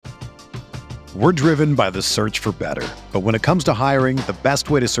We're driven by the search for better. But when it comes to hiring, the best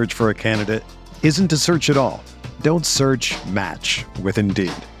way to search for a candidate isn't to search at all. Don't search, match with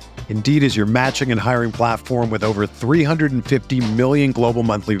Indeed. Indeed is your matching and hiring platform with over 350 million global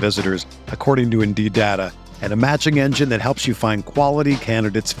monthly visitors, according to Indeed data, and a matching engine that helps you find quality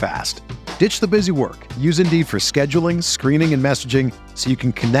candidates fast. Ditch the busy work. Use Indeed for scheduling, screening, and messaging so you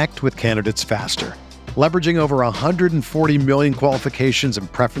can connect with candidates faster. Leveraging over 140 million qualifications and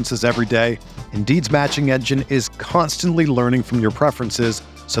preferences every day, Indeed's matching engine is constantly learning from your preferences,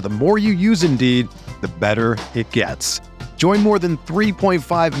 so the more you use Indeed, the better it gets. Join more than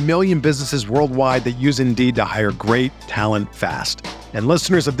 3.5 million businesses worldwide that use Indeed to hire great talent fast. And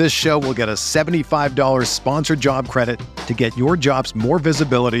listeners of this show will get a $75 sponsored job credit to get your jobs more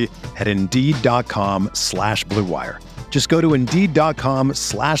visibility at Indeed.com/Blue Wire. Just go to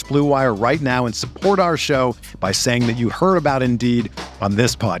Indeed.com/Blue Wire right now and support our show by saying that you heard about Indeed on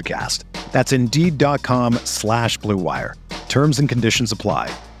this podcast. That's Indeed.com/Blue Wire. Terms and conditions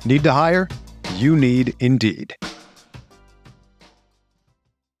apply. Need to hire? You need Indeed.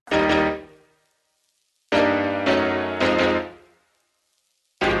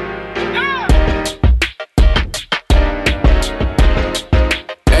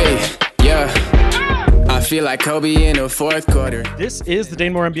 Feel like Kobe in the fourth quarter. This is the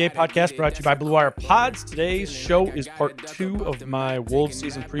Dane Moore NBA podcast brought to you by Blue Wire Pods. Today's show is part 2 of my Wolves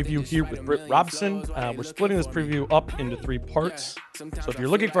season preview here with Britt, Robson. We're splitting this preview up into 3 parts. So if you're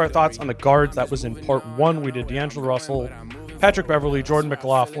looking for our thoughts on the guards, that was in part 1. We did D'Angelo Russell, Patrick Beverley, Jordan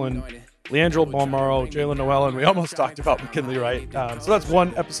McLaughlin, Leandro Bolmaro, Jalen Noel, and we almost talked about McKinley Wright. So that's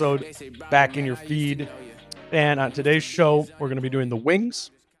one episode back in your feed. And on today's show, we're going to be doing the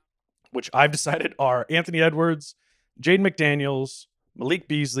wings, which I've decided are Anthony Edwards, Jaden McDaniels, Malik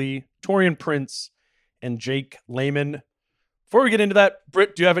Beasley, Taurean Prince, and Jake Layman. Before we get into that,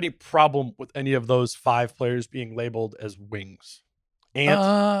 Britt, do you have any problem with any of those 5 players being labeled as wings?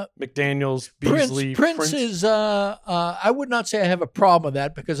 McDaniels, Beasley, Prince is, I would not say I have a problem with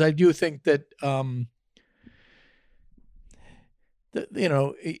that, because I do think that,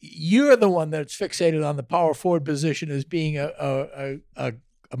 you're the one that's fixated on the power forward position as being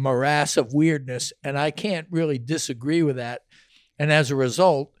a morass of weirdness, and I can't really disagree with that. And as a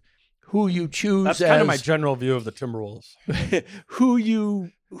result, who you choose that's kind of my general view of the Timberwolves. who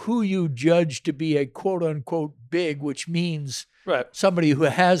you judge to be a quote unquote big, which means somebody who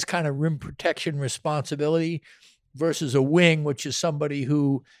has kind of rim protection responsibility, versus a wing, which is somebody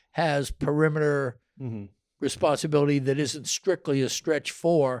who has perimeter responsibility that isn't strictly a stretch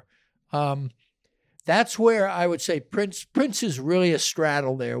 4. That's where I would say Prince is really a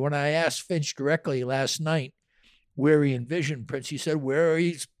straddle there. When I asked Finch directly last night where he envisioned Prince, he said where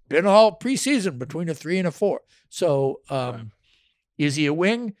he's been all preseason, between a 3 and a 4. So is he a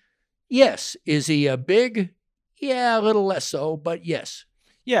wing? Yes. Is he a big? Yeah, a little less so, but yes.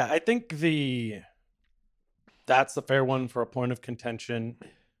 Yeah, I think that's the fair one for a point of contention.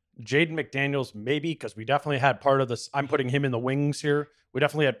 Jaden McDaniels, maybe, because we definitely had part of this. I'm putting him in the wings here. We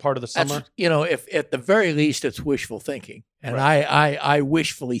definitely had part of the summer. If at the very least it's wishful thinking, and I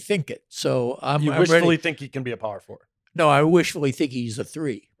wishfully think it. So I'm wishfully think he can be a power forward. No, I wishfully think he's a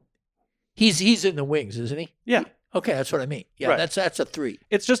 3. He's in the wings, isn't he? Yeah. Okay, that's what I mean. Yeah, that's a 3.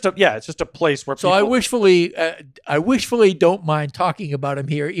 It's just a place where. So I wishfully don't mind talking about him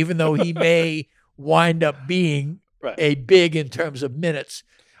here, even though he may wind up being a big in terms of minutes.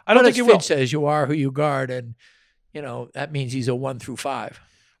 I don't think he will. Finch says you are who you guard, and that means he's a 1 through 5.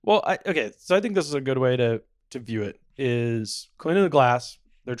 Well, so I think this is a good way to view it, is cleaning the glass,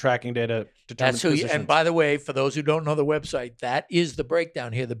 their tracking data, determine positions. And by the way, for those who don't know the website, that is the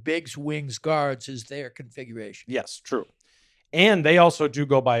breakdown here. The bigs, wings, guards is their configuration. Yes, true. And they also do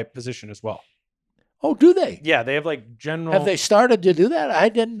go by position as well. Oh, do they? Yeah, they have like general. Have they started to do that? I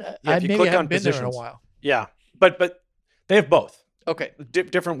didn't. Yeah, maybe I haven't been there in a while. Yeah, but they have both. Okay.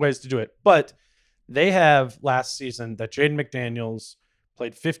 Different ways to do it. But they have last season that Jaden McDaniels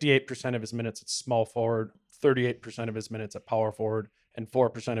played 58% of his minutes at small forward, 38% of his minutes at power forward, and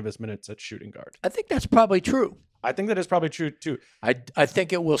 4% of his minutes at shooting guard. I think that's probably true. I think that is probably true too. I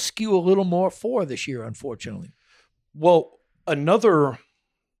think it will skew a little more 4 this year, unfortunately. Well, another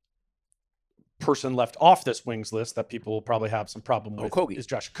person left off this wings list that people will probably have some problem with is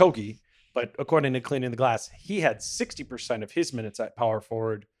Josh Okogie. But according to Cleaning the Glass, he had 60% of his minutes at power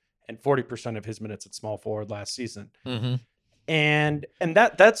forward and 40% of his minutes at small forward last season. Mm-hmm. And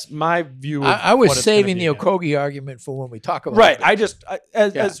that's my view. I was saving the Okogie argument for when we talk about it.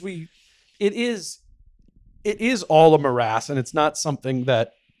 It is all a morass, and it's not something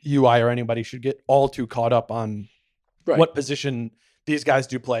that you, I, or anybody should get all too caught up on what position these guys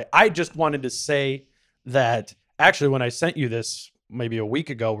do play. I just wanted to say that actually when I sent you this maybe a week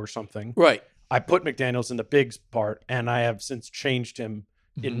ago or something, right, I put McDaniels in the bigs part, and I have since changed him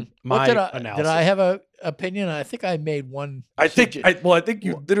in my analysis. Did I have a opinion? I think I made one. I think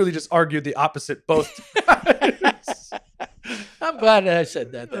you literally just argued the opposite both times. I'm glad that I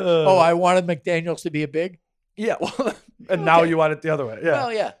said that. I wanted McDaniels to be a big. Yeah, well, and now you want it the other way. Yeah.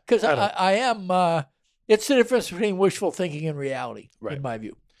 Well, yeah, because I am. It's the difference between wishful thinking and reality, in my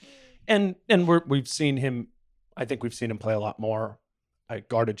view. And we've seen him. I think we've seen him play a lot more. I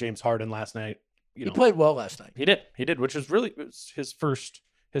guarded James Harden last night. He played well last night. He did, which is really his first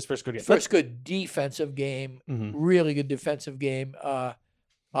good game. First good defensive game. Really good defensive game.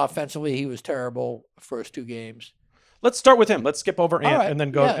 Offensively, he was terrible first 2 games. Let's start with him. Let's skip over Ant and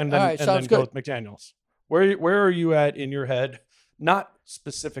then go go with McDaniels. Where are you at in your head? Not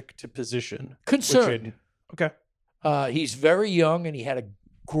specific to position. Concerned. Okay. He's very young, and he had a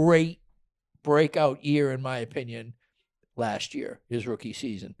great breakout year, in my opinion, last year, his rookie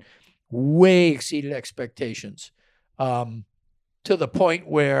season. Way exceeded expectations, to the point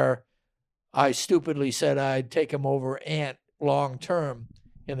where I stupidly said I'd take him over Ant long term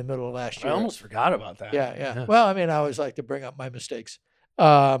in the middle of last year. I almost forgot about that. Yeah. Well, I mean, I always like to bring up my mistakes.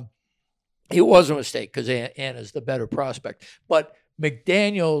 It was a mistake because Ant is the better prospect. But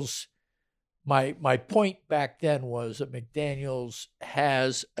McDaniels, my point back then was that McDaniels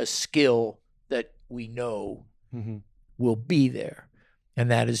has a skill that we know will be there, and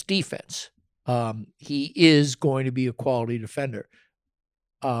that is defense. He is going to be a quality defender.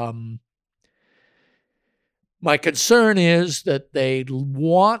 My concern is that they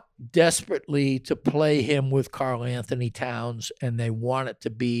want desperately to play him with Karl Anthony Towns, and they want it to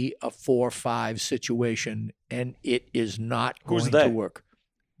be a 4-5 situation, and it is not going to work.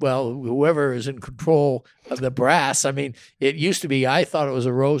 Well, whoever is in control of the brass. I mean, it used to be I thought it was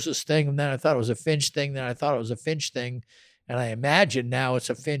a Roses thing, and then I thought it was a Finch thing, then I thought it was a Finch thing, and I imagine now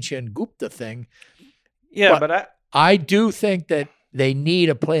it's a Finch and Gupta thing. Yeah, but I do think that they need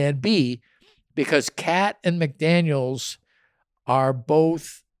a plan B, because Cat and McDaniels are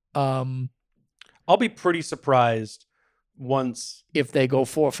both. I'll be pretty surprised if they go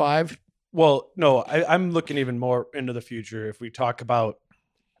 4-5. Well, no, I'm looking even more into the future. If we talk about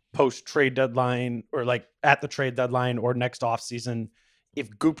post trade deadline, or like at the trade deadline or next off season,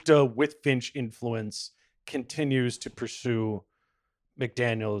 if Gupta with Finch influence continues to pursue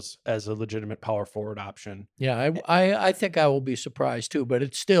McDaniels as a legitimate power forward option. Yeah, I think I will be surprised too, but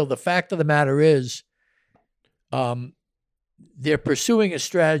it's still, the fact of the matter is, they're pursuing a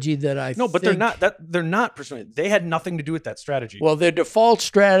strategy that they're not pursuing it. They had nothing to do with that strategy. Well, their default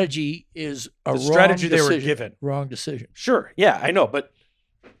strategy is a strategy they were given. Wrong decision. Sure. Yeah, I know, but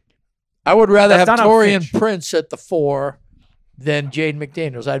I would rather have Taurean Prince at the 4 than Jaden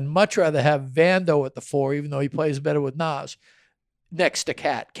McDaniels. I'd much rather have Vando at the 4, even though he plays better with Nas, next to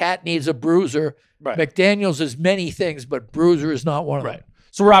Cat. Cat needs a bruiser. Right. McDaniels is many things, but bruiser is not one of them.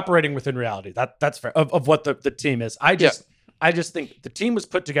 So we're operating within reality. That's fair of what the team is. I just think the team was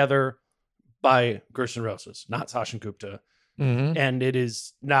put together by Gerson Rosas, not Sachin Gupta. Mm-hmm. And it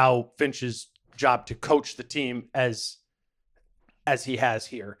is now Finch's job to coach the team as he has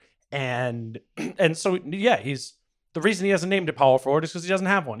here. And so, yeah, the reason he hasn't named a power forward is because he doesn't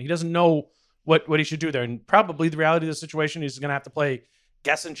have one. He doesn't know what he should do there. And probably the reality of the situation, he's going to have to play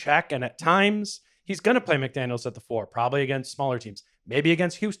guess and check. And at times, he's going to play McDaniels at the 4, probably against smaller teams. Maybe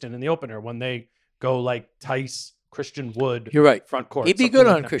against Houston in the opener when they go like Tice, Christian Wood. You're right. Front court. He'd be good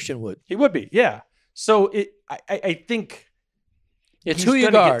on Christian Wood. He would be, yeah. So I think it's who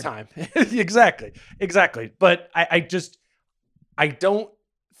you guard. Get time. Exactly. But I don't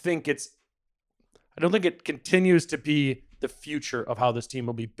think it continues to be the future of how this team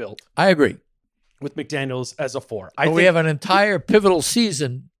will be built. I agree. With McDaniels as a 4. We have an entire pivotal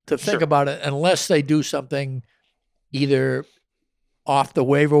season to think about it, unless they do something either off the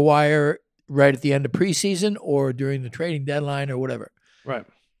waiver wire right at the end of preseason or during the trading deadline or whatever. Right.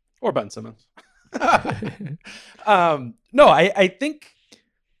 Or Ben Simmons. No, I think.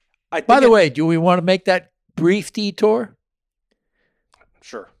 By the way, do we want to make that brief detour?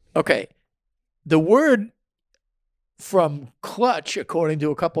 Sure. Okay. The word from Clutch, according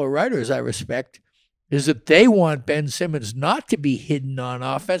to a couple of writers I respect, is that they want Ben Simmons not to be hidden on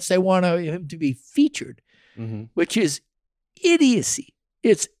offense. They want him to be featured, which is idiocy.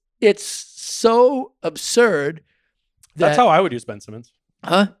 It's so absurd. That's how I would use Ben Simmons.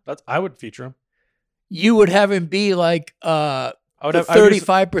 Huh? I would feature him. You would have him be like a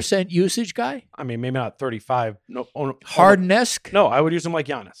 35% usage guy? I mean, maybe not 35. No, Harden-esque? No, I would use him like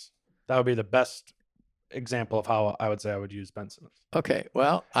Giannis. That would be the best example of how I would say I would use Ben Simmons. Okay,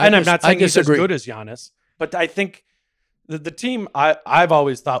 well, I'm not saying he's as good as Giannis, but I think the team I've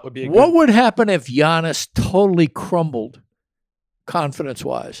always thought would be What would happen if Giannis totally crumbled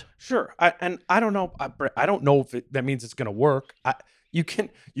confidence-wise? Sure. I don't know. I don't know if that means it's going to work. You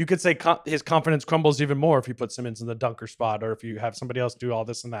could say his confidence crumbles even more if you put Simmons in the dunker spot or if you have somebody else do all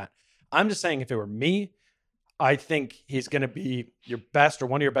this and that. I'm just saying if it were me, I think he's going to be your best or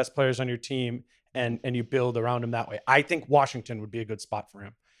one of your best players on your team and you build around him that way. I think Washington would be a good spot for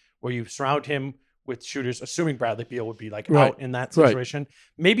him where you surround him with shooters, assuming Bradley Beal would be like out in that situation.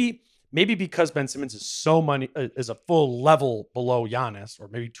 Right. Maybe because Ben Simmons is a full level below Giannis or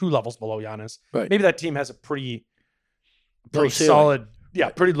maybe 2 levels below Giannis. Right. Maybe that team has a pretty solid,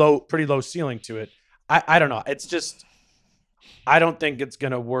 pretty low ceiling to it. I don't know. It's just, I don't think it's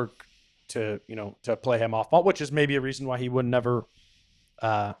going to work to play him off ball, which is maybe a reason why he would never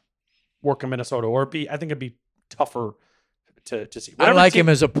work in Minnesota I think it'd be tougher to see. I like him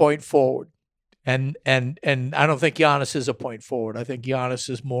as a point forward. And I don't think Giannis is a point forward. I think Giannis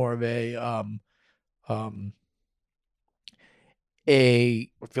is more of I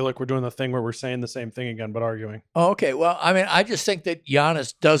feel like we're doing the thing where we're saying the same thing again, but arguing. Oh, okay. Well, I mean, I just think that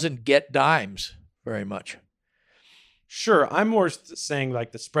Giannis doesn't get dimes very much. Sure. I'm more saying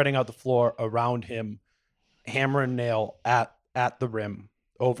like the spreading out the floor around him, hammer and nail at the rim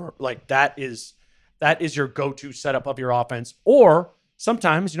over. Like that is your go-to setup of your offense. Or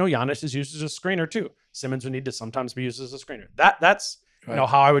sometimes, Giannis is used as a screener too. Simmons would need to sometimes be used as a screener. That's how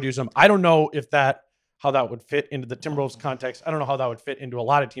I would use him. I don't know how that would fit into the Timberwolves context. I don't know how that would fit into a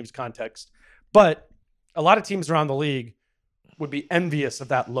lot of teams' context. But a lot of teams around the league would be envious of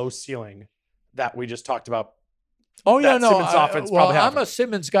that low ceiling that we just talked about. Oh, yeah, no. Simmons offense I'm a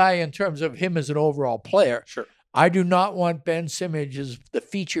Simmons guy in terms of him as an overall player. Sure. I do not want Ben Simmons as the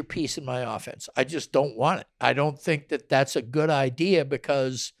feature piece in my offense. I just don't want it. I don't think that that's a good idea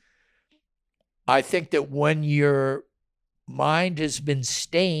because I think that when your mind has been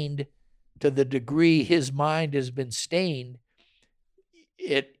stained to the degree his mind has been stained,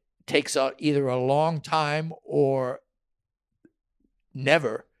 it takes either a long time or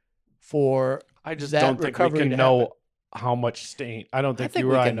never for I just don't think we can know how much stain. I don't think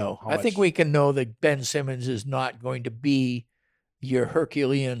you or I know. I think we can know that Ben Simmons is not going to be your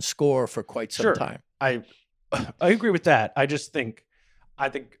Herculean scorer for quite some time. I agree with that. I think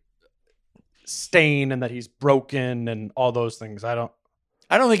stain and that he's broken and all those things. I don't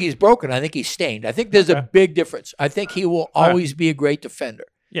think he's broken. I think he's stained. I think there's a big difference. I think he will always be a great defender.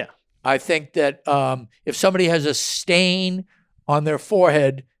 Yeah. I think that if somebody has a stain on their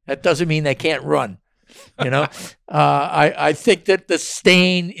forehead, that doesn't mean they can't run. I think that the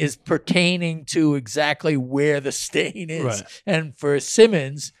stain is pertaining to exactly where the stain is. Right. And for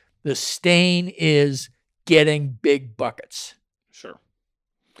Simmons, the stain is getting big buckets. Sure.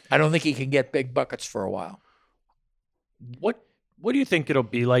 I don't think he can get big buckets for a while. What do you think it'll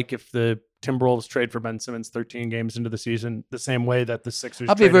be like if the Timberwolves trade for Ben Simmons 13 games into the season, the same way that the Sixers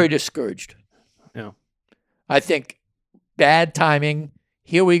I'll be very discouraged. Yeah. I think bad timing.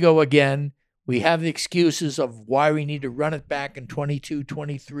 Here we go again. We have the excuses of why we need to run it back in 22,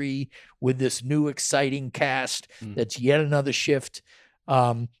 23 with this new exciting cast. That's yet another shift.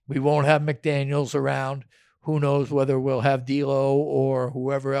 We won't have McDaniels around. Who knows whether we'll have D'Lo or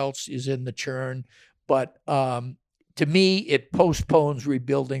whoever else is in the churn. But to me, it postpones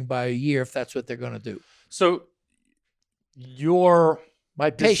rebuilding by a year if that's what they're going to do. So my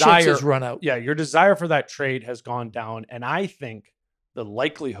patience has run out. Yeah, your desire for that trade has gone down. And I think the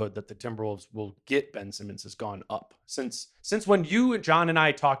likelihood that the Timberwolves will get Ben Simmons has gone up. Since when you and John and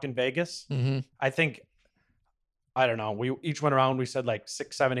I talked in Vegas, I think, I don't know, we each went around, we said like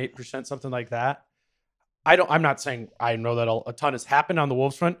 6, 7, 8%, something like that. I'm not saying I know that a ton has happened on the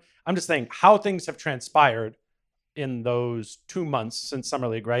Wolves front. I'm just saying how things have transpired in those 2 months since Summer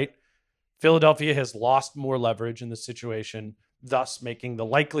League, right? Philadelphia has lost more leverage in the situation, thus making the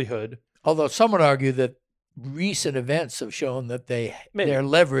likelihood. Although some would argue that recent events have shown that their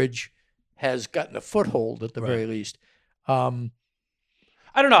leverage has gotten a foothold at the very least. I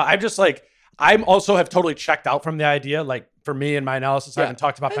don't know. I'm just like, I'm also have totally checked out from the idea. Like for me and my analysis, I haven't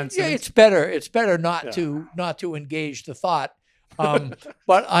talked about Ben Simmons. Yeah, it's better not to engage the thought.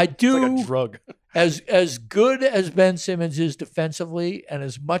 But I do. It's like a drug. As good as Ben Simmons is defensively, and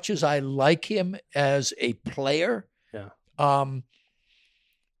as much as I like him as a player,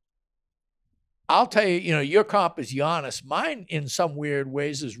 I'll tell you, your comp is Giannis. Mine, in some weird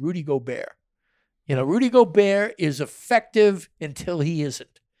ways, is Rudy Gobert. Rudy Gobert is effective until he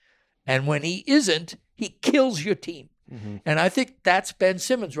isn't. And when he isn't, he kills your team. And I think that's Ben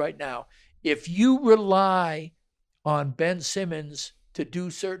Simmons right now. if you rely on Ben Simmons to do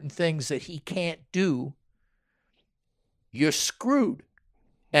certain things that he can't do, you're screwed.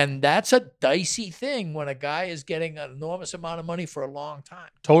 And that's a dicey thing when a guy is getting an enormous amount of money for a long time.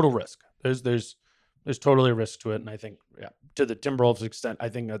 Total risk. There's totally a risk to it. And I think, to the Timberwolves extent, I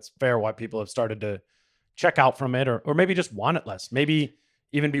think that's fair why people have started to check out from it or maybe just want it less. Maybe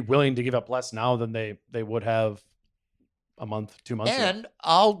even be willing to give up less now than they would have a month, 2 months ago. And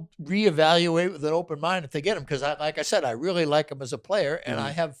I'll reevaluate with an open mind if they get him, because like I said, I really like him as a player, and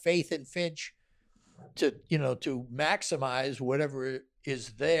I have faith in Finch to maximize whatever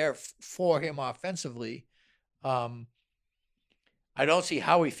is there for him offensively. I don't see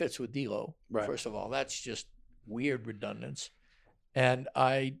how he fits with D'Lo. Right. First of all, that's just weird redundance. And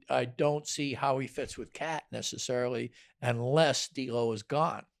I don't see how he fits with Cat necessarily unless D'Lo is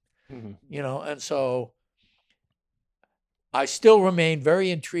gone. And so I still remain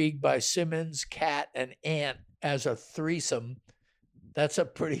very intrigued by Simmons, Cat, and Ant as a threesome. That's a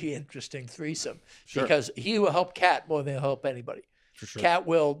pretty interesting threesome because he will help Cat more than he'll help anybody. For sure. Cat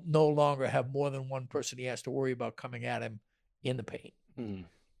will no longer have more than one person he has to worry about coming at him in the paint.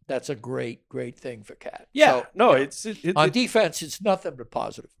 That's a great, great thing for Cat. Yeah, so, it's on defense, it's nothing but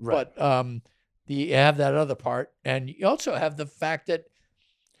positive. Right. But you have that other part, and you also have the fact that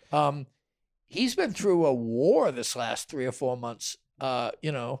he's been through a war this last 3 or 4 months.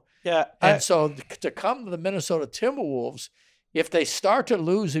 Yeah, and so to come to the Minnesota Timberwolves, if they start to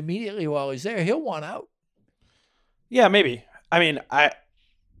lose immediately while he's there, he'll want out. Yeah, maybe. I mean, I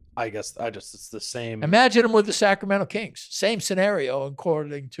guess it's the same. Imagine him with the Sacramento Kings. Same scenario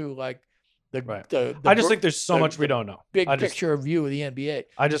according to like the I just think there's so much we don't know. Big picture view of the NBA.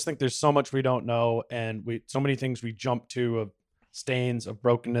 I just think there's so much we don't know, and so many things we jump to of stains, of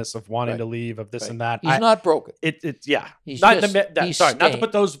brokenness, of wanting to leave, of this and that. He's not broken. He's not to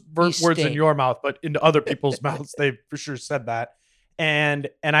put those words in your mouth, but into other people's mouths. They for sure said that, and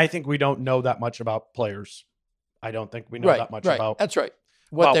I think we don't know that much about players. I don't think we know that much about. That's right.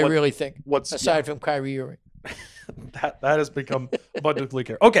 What they really think. Aside from Kyrie Irving. that has become abundantly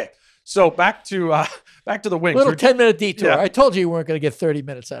clear. Okay, so back to the Wings. Little 10-minute detour. Yeah. I told you weren't going to get 30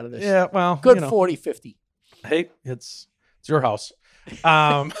 minutes out of this. Yeah, well, good 40, 50. Hey, it's your house.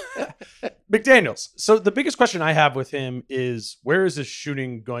 McDaniels. So the biggest question I have with him is, where is his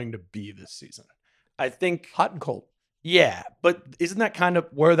shooting going to be this season? I think hot and cold. Yeah, but isn't that kind of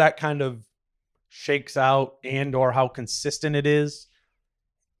where that kind of shakes out, and or how consistent it is?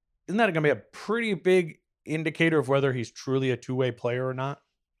 Isn't that going to be a pretty big indicator of whether he's truly a two-way player or not?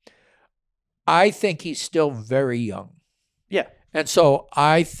 I think he's still very young. Yeah. And so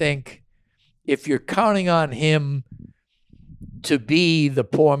I think if you're counting on him to be the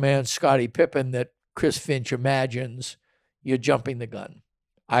poor man Scottie Pippen that Chris Finch imagines, you're jumping the gun.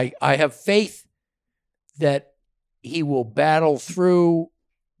 I have faith that he will battle through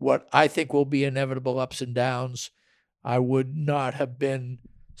what I think will be inevitable ups and downs. I would not have been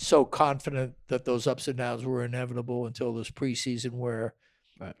so confident that those ups and downs were inevitable until this preseason, where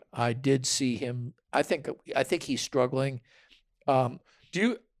I did see him. I think he's struggling. I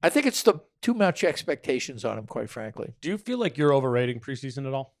think it's too much expectations on him, quite frankly. Do you feel like you're overrating preseason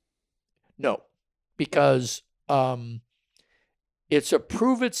at all? No, because it's a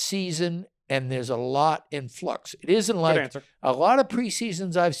prove-it season, and there's a lot in flux. It isn't like a lot of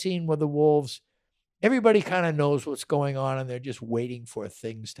preseasons I've seen with the Wolves. Everybody kind of knows what's going on, and they're just waiting for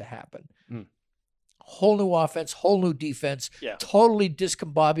things to happen. Whole new offense, whole new defense, totally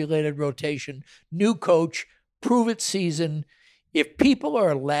discombobulated rotation, new coach, prove-it season. If people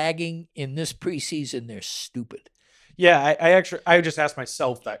are lagging in this preseason, they're stupid. Yeah, I just asked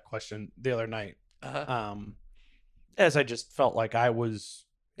myself that question the other night, as I just felt like I was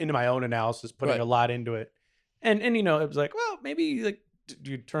into my own analysis, putting a lot into it, and it was like, well, maybe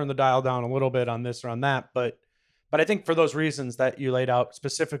you turn the dial down a little bit on this or on that, but I think for those reasons that you laid out,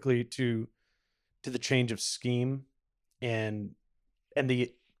 specifically to the change of scheme and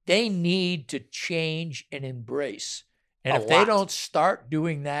they need to change and embrace. And if they don't start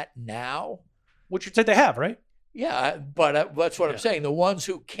doing that now, which you'd say they have, right? Yeah, but that's what I'm saying. The ones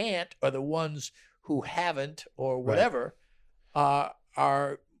who can't, or the ones who haven't, or whatever,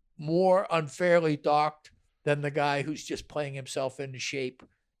 are more unfairly docked than the guy who's just playing himself into shape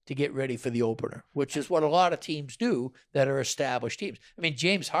to get ready for the opener, which is what a lot of teams do that are established teams. I mean,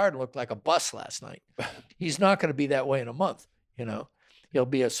 James Harden looked like a bus last night. He's not going to be that way in a month, He'll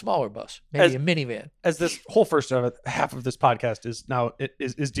be a smaller bus, maybe a minivan. As this whole first half of this podcast is now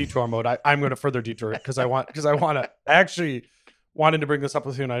is detour mode, I'm going to further detour it because I want to actually wanted to bring this up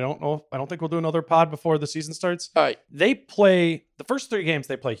with you, and I don't think we'll do another pod before the season starts. All right. They play the first 3 games.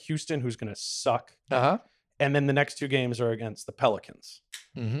 They play Houston, who's going to suck. Uh-huh. And then the next 2 games are against the Pelicans.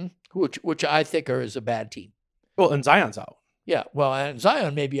 Mm-hmm. Which I think is a bad team. Well, and Zion's out. Yeah. Well, and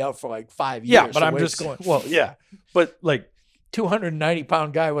Zion may be out for like 5 years. Yeah, but I'm just going. Well, yeah. But like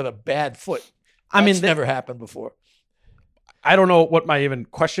 290-pound guy with a bad foot. That's never happened before. I don't know what my even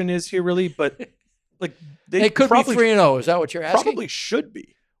question is here really, but like they could be 3-0. Is that what you're asking? Probably should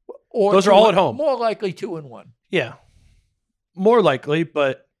be. Or those are all at home. More likely 2-1. Yeah. More likely,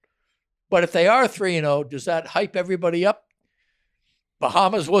 but if they are 3-0, does that hype everybody up?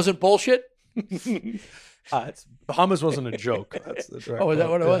 Bahamas wasn't bullshit? Bahamas wasn't a joke. That's the direct is that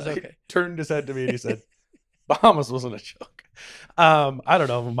what it was? He Okay. turned his head to me and he said, Bahamas wasn't a joke. I don't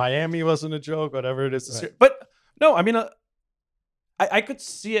know. Miami wasn't a joke, whatever it is. Right. But no, I mean, I could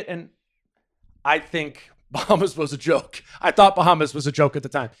see it, and I think Bahamas was a joke. I thought Bahamas was a joke at the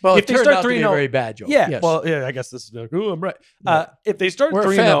time. Well, if they start 3-0, a very bad joke. Yeah. Yes. Well, yeah. I guess this is like, I'm right. If they start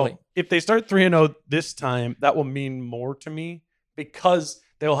 3-0, this time, that will mean more to me because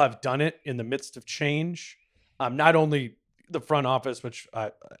they'll have done it in the midst of change. Not only the front office, which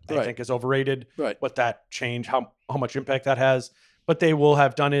I think is overrated, what that change, how much impact that has, but they will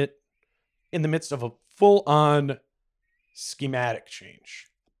have done it in the midst of a full-on schematic change.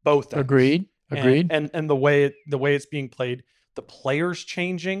 Both ends. Agreed. And the way it's being played, the players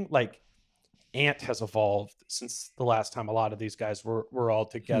changing, like Ant has evolved since the last time a lot of these guys were all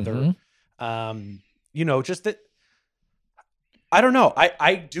together. Mm-hmm. Just that, I don't know.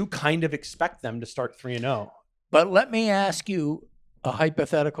 I do kind of expect them to start 3-0. But let me ask you a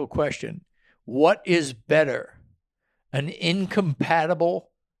hypothetical question. What is better, an incompatible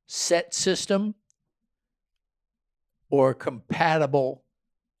set system or a compatible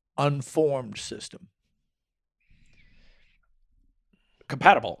unformed system?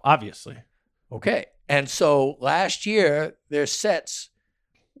 Compatible, obviously. Okay. And so last year, their sets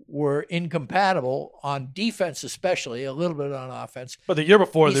were incompatible on defense, especially, a little bit on offense. But the year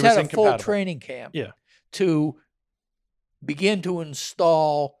before, there was incompatible. Full training camp to begin to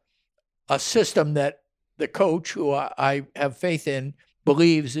install a system that the coach, who I have faith in,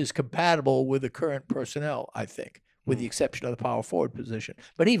 believes is compatible with the current personnel, I think, with the exception of the power forward position.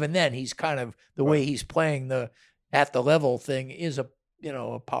 But even then, he's kind of, the way he's playing the at the level thing is a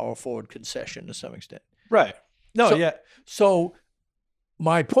power forward concession to some extent. Right. So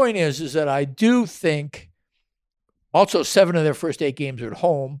my point is that I do think also 7 of their first 8 games are at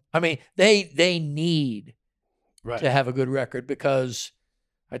home. I mean, they need to have a good record because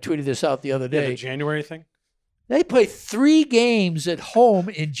I tweeted this out the other day. The January thing? They play 3 games at home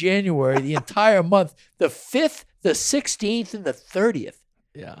in January, the entire month, the 5th, the 16th, and the 30th.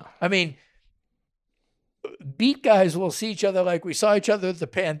 Yeah. I mean, beat guys will see each other like we saw each other at the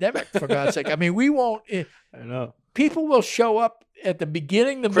pandemic, for God's sake. I mean, we won't. I know. People will show up at the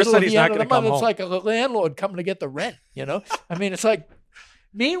beginning, the middle, and the end of the month. It's like a landlord coming to get the rent, I mean, it's like,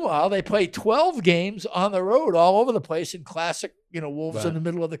 meanwhile, they play 12 games on the road all over the place in classic, Wolves in the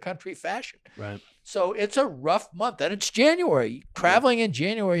middle of the country fashion. Right. So it's a rough month. And it's January. Traveling in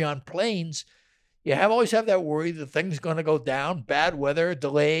January on planes, you always have that worry that things going to go down, bad weather,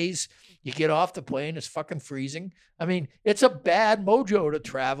 delays. You get off the plane, it's fucking freezing. I mean, it's a bad mojo to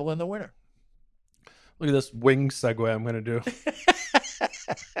travel in the winter. Look at this wings segue I'm going to do.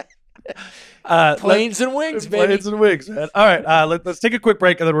 Planes and wings, baby. Planes and wings, man. All right, let's take a quick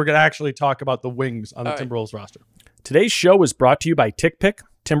break, and then we're going to actually talk about the wings on the Timberwolves roster. Today's show is brought to you by TickPick.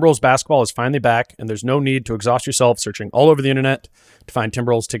 Timberwolves basketball is finally back, and there's no need to exhaust yourself searching all over the internet to find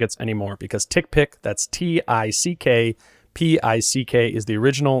Timberwolves tickets anymore, because TickPick, that's TickPick, is the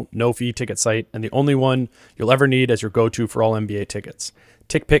original no-fee ticket site and the only one you'll ever need as your go-to for all NBA tickets.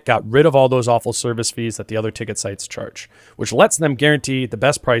 TickPick got rid of all those awful service fees that the other ticket sites charge, which lets them guarantee the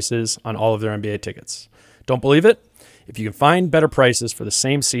best prices on all of their NBA tickets. Don't believe it? If you can find better prices for the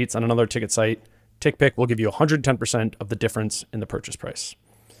same seats on another ticket site, TickPick will give you 110% of the difference in the purchase price.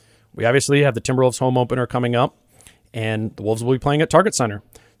 We obviously have the Timberwolves home opener coming up, and the Wolves will be playing at Target Center,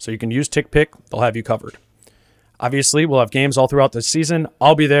 so you can use TickPick. They'll have you covered. Obviously, we'll have games all throughout the season.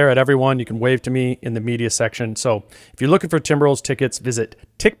 I'll be there at every one. You can wave to me in the media section. So if you're looking for Timberwolves tickets, visit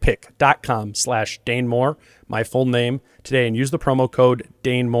tickpick.com/DaneMoore, my full name, today, and use the promo code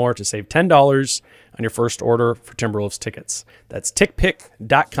DaneMoore to save $10 on your first order for Timberwolves tickets. That's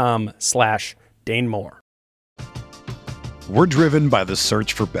tickpick.com/DaneMoore. We're driven by the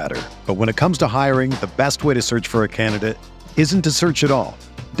search for better. But when it comes to hiring, the best way to search for a candidate isn't to search at all.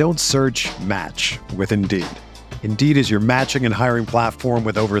 Don't search, match with Indeed. Indeed is your matching and hiring platform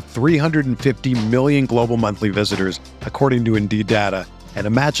with over 350 million global monthly visitors, according to Indeed data, and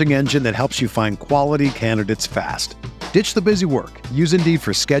a matching engine that helps you find quality candidates fast. Ditch the busy work. Use Indeed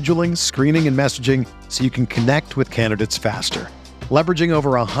for scheduling, screening, and messaging so you can connect with candidates faster. Leveraging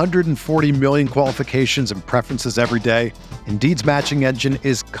over 140 million qualifications and preferences every day, Indeed's matching engine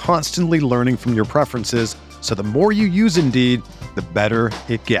is constantly learning from your preferences, so the more you use Indeed, the better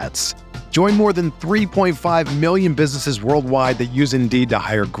it gets. Join more than 3.5 million businesses worldwide that use Indeed to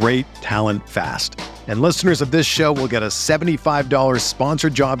hire great talent fast. And listeners of this show will get a $75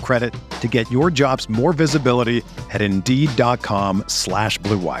 sponsored job credit to get your jobs more visibility at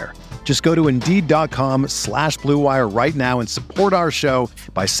Indeed.com/Blue Wire. Just go to Indeed.com/Blue Wire right now and support our show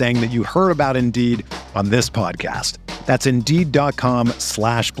by saying that you heard about Indeed on this podcast. That's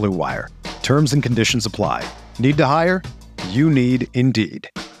Indeed.com/Blue Wire. Terms and conditions apply. Need to hire? You need Indeed.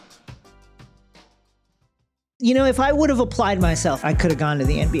 You know, if I would have applied myself, I could have gone to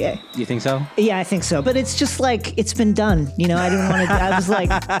the NBA. You think so? Yeah, I think so. But it's just like, it's been done. You know, I didn't want to, I was like,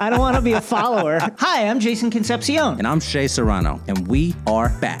 I don't want to be a follower. Hi, I'm Jason Concepcion. And I'm Shea Serrano. And we are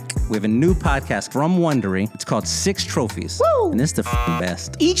back. We have a new podcast from Wondery. It's called Six Trophies. Woo! And it's the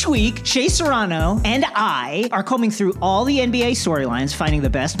best. Each week, Shea Serrano and I are combing through all the NBA storylines, finding the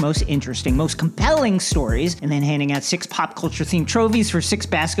best, most interesting, most compelling stories, and then handing out 6 pop culture themed trophies for 6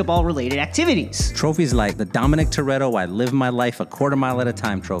 basketball related activities. Trophies like the Dominic Toretto I Live My Life a Quarter Mile at a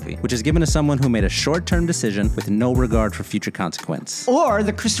Time trophy, which is given to someone who made a short-term decision with no regard for future consequence. Or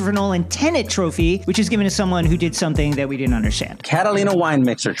the Christopher Nolan Tenet trophy, which is given to someone who did something that we didn't understand. Catalina Wine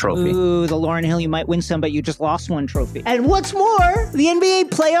Mixer trophy. Ooh, the Lauryn Hill, you might win some, but you just lost one trophy. And what's more, the NBA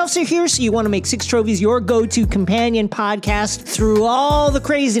playoffs are here, so you want to make 6 Trophies your go-to companion podcast through all the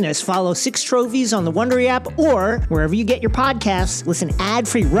craziness. Follow 6 Trophies on the Wondery app or wherever you get your podcasts. Listen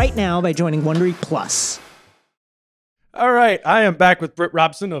ad-free right now by joining Wondery Plus. All right, I am back with Britt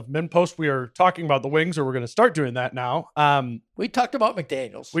Robson of Men Post. We are talking about the Wings, or we're going to start doing that now. We talked about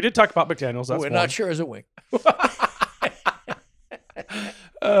McDaniels. We did talk about McDaniels. That's We're not sure as a wing.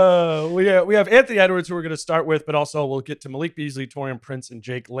 We have Anthony Edwards, who we're going to start with, but also we'll get to Malik Beasley, Taurean Prince, and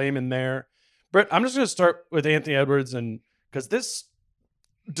Jake Layman there. Britt, I'm just going to start with Anthony Edwards, and because this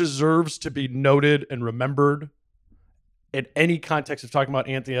deserves to be noted and remembered in any context of talking about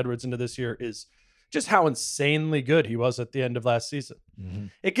Anthony Edwards into this year is just how insanely good he was at the end of last season. Mm-hmm.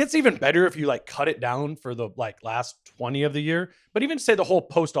 It gets even better if you like cut it down for the like last 20 of the year, but even say the whole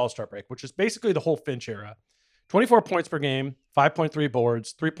post All-Star break, which is basically the whole Finch era. 24 points per game, 5.3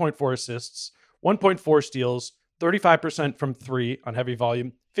 boards, 3.4 assists, 1.4 steals, 35% from 3 on heavy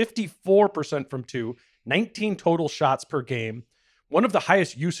volume, 54% from 2, 19 total shots per game, one of the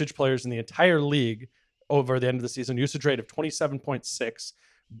highest usage players in the entire league over the end of the season, usage rate of 27.6.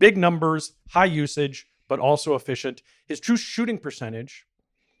 Big numbers, high usage, but also efficient. His true shooting percentage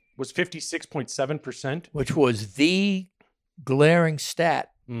was 56.7%. Which was the glaring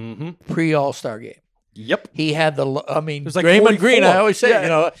stat pre-All-Star game. Yep. He had the, I mean, like Draymond 44. Green, I always say, Yeah. you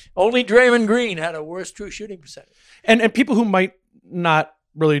know, only Draymond Green had a worse true shooting percentage. And people who might not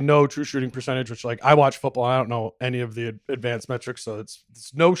really know true shooting percentage, which like I watch football, I don't know any of the advanced metrics, so it's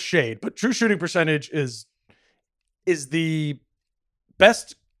no shade, but true shooting percentage is the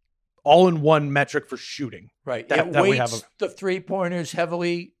best all-in-one metric for shooting. Right. That it we have weights the three-pointers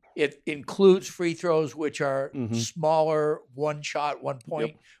heavily. It includes free throws, which are smaller, one shot, 1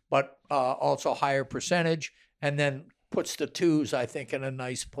 point, but also higher percentage, and then puts the twos, I think, in a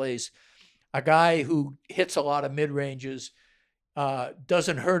nice place. A guy who hits a lot of mid-ranges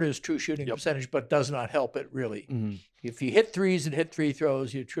doesn't hurt his true shooting percentage, but does not help it, really. Mm-hmm. If you hit threes and hit free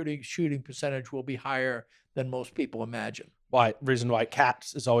throws, your true shooting percentage will be higher than most people imagine. Reason why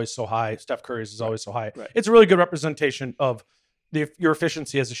Cat's is always so high, Steph Curry's is always so high. Right. It's a really good representation of your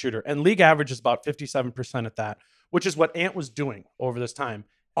efficiency as a shooter. And league average is about 57% at that, which is what Ant was doing over this time.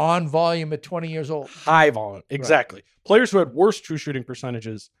 On volume at 20 years old. High volume, exactly. Right. Players who had worse true shooting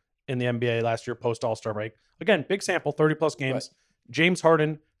percentages in the NBA last year post All-Star break. Again, big sample, 30-plus games. Right. James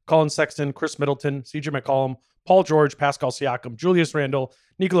Harden, Colin Sexton, Chris Middleton, CJ McCollum, Paul George, Pascal Siakam, Julius Randle,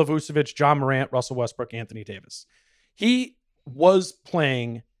 Nikola Vucevic, John Morant, Russell Westbrook, Anthony Davis. Anthony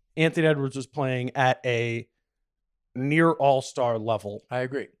Edwards was playing at a near all-star level. I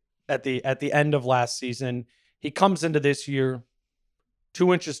agree. At the end of last season, he comes into this year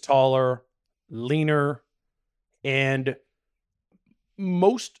 2 inches taller, leaner, and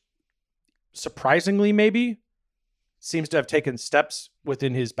most surprisingly maybe seems to have taken steps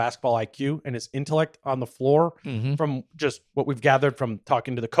within his basketball IQ and his intellect on the floor from just what we've gathered from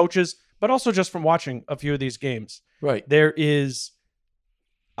talking to the coaches, but also just from watching a few of these games. Right. There is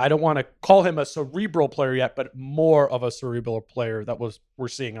I don't want to call him a cerebral player yet, but more of a cerebral player that we're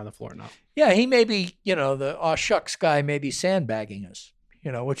seeing on the floor now. Yeah, he may be, the shucks guy may be sandbagging us,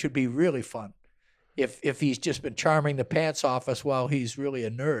 which would be really fun. If he's just been charming the pants off us while he's really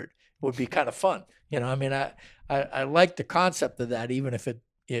a nerd, it would be kind of fun. I like the concept of that, even if it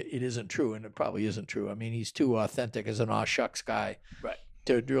isn't true, and it probably isn't true. I mean, he's too authentic as an shucks guy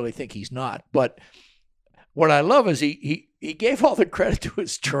to really think he's not. But what I love is he gave all the credit to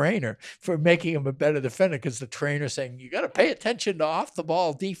his trainer for making him a better defender, because the trainer saying, you got to pay attention to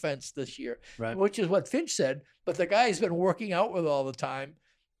off-the-ball defense this year, which is what Finch said. But the guy he's been working out with all the time,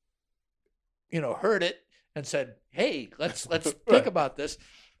 heard it and said, hey, let's think about this.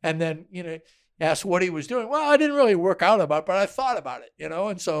 And then, asked what he was doing. Well, I didn't really work out about it, but I thought about it,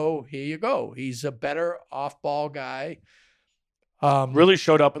 and so here you go. He's a better off-ball guy. Really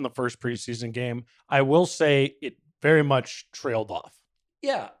showed up in the first preseason game. I will say it very much trailed off.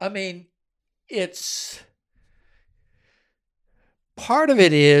 Yeah, I mean, it's part of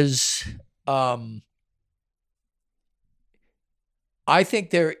it is I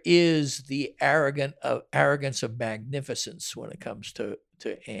think there is the arrogance of magnificence when it comes to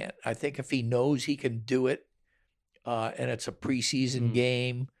Ant. I think if he knows he can do it, and it's a preseason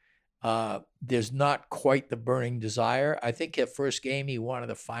game, there's not quite the burning desire. I think at first game he wanted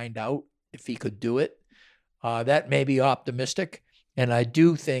to find out if he could do it. That may be optimistic, and I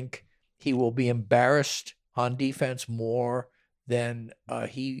do think he will be embarrassed on defense more than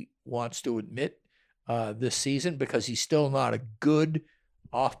he wants to admit this season, because he's still not a good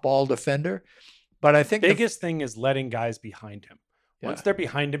off-ball defender. But I think biggest thing is letting guys behind him. Once they're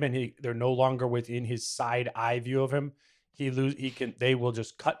behind him and they're no longer within his side eye view of him, they will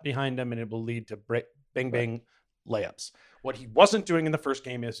just cut behind him, and it will lead to bang layups. What he wasn't doing in the first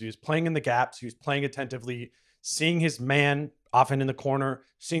game is he was playing in the gaps, he was playing attentively, seeing his man often in the corner,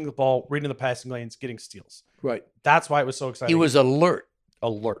 seeing the ball, reading the passing lanes, getting steals. Right. That's why it was so exciting. He was alert.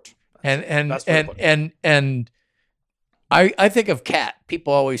 And I think of Cat.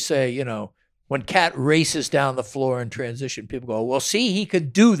 People always say, when Cat races down the floor in transition, people go, well, see, he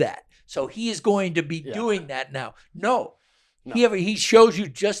could do that, so he is going to be doing that now. No. He shows you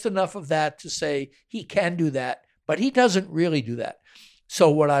just enough of that to say he can do that, but he doesn't really do that. So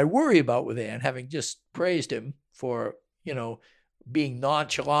what I worry about with Ant, having just praised him for, being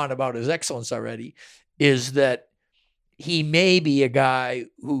nonchalant about his excellence already, is that he may be a guy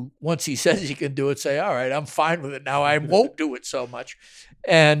who, once he says he can do it, say, all right, I'm fine with it now. I won't do it so much.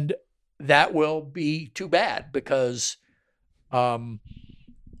 And that will be too bad, because what's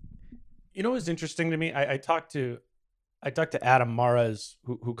interesting to me? I talked to Adam Mares,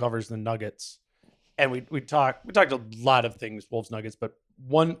 who covers the Nuggets, and we talked a lot of things, Wolves Nuggets, but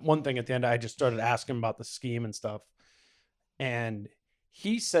one thing at the end, I just started asking him about the scheme and stuff. And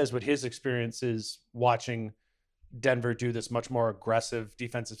he says what his experience is watching Denver do this much more aggressive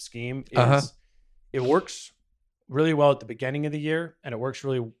defensive scheme is it works really well at the beginning of the year, and it works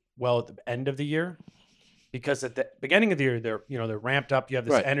really well at the end of the year, because at the beginning of the year they're ramped up. You have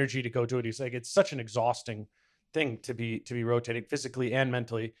this energy to go do it. He's like, it's such an exhausting thing to be rotating physically and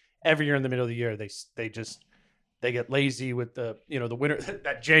mentally. Every year in the middle of the year, they get lazy with the the winter,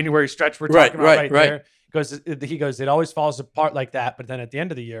 that January stretch we're talking about there. He goes, it always falls apart like that. But then at the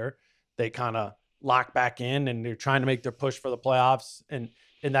end of the year, they kind of lock back in, and they're trying to make their push for the playoffs, and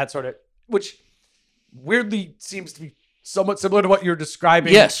that sort of, which weirdly seems to be somewhat similar to what you're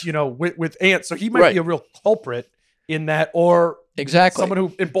describing. Yes, with Ant. So he might be a real culprit in that, or exactly someone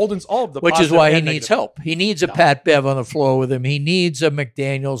who emboldens all of the, which is why he needs help. He needs a Pat Bev on the floor with him. He needs a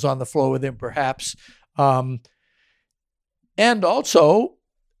McDaniels on the floor with him, perhaps. And also,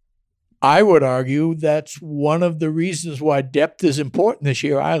 I would argue that's one of the reasons why depth is important this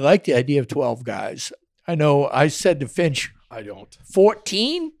year. I like the idea of 12 guys. I know I said to Finch, I don't.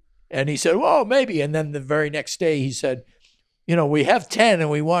 14? And he said, well, maybe. And then the very next day he said, we have 10 and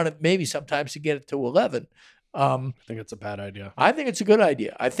we want it maybe sometimes to get it to 11. I think it's a bad idea. I think it's a good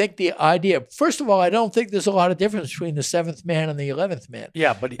idea. I think the idea, first of all, I don't think there's a lot of difference between the 7th man and the 11th man.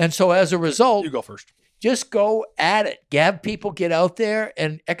 Yeah, but and so as a result, you go first. Just go at it. Have people get out there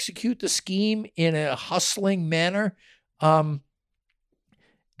and execute the scheme in a hustling manner, and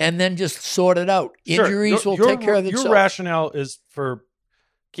then just sort it out. Sure. Injuries will take care of themselves. Your rationale is for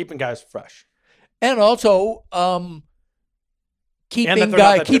keeping guys fresh, and also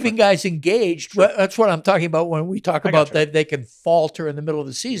keeping guys engaged. Sure. That's what I'm talking about when we talk about that they can falter in the middle of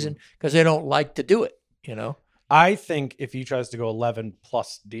the season because they don't like to do it. I think if he tries to go 11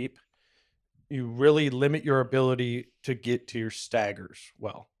 plus deep, you really limit your ability to get to your staggers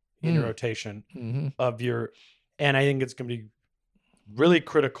in your rotation of your, and I think it's going to be really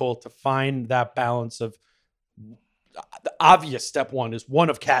critical to find that balance of the obvious step one is one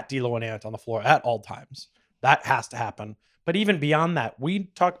of Cat, D'Lo, and Ant on the floor at all times. That has to happen. But even beyond that, we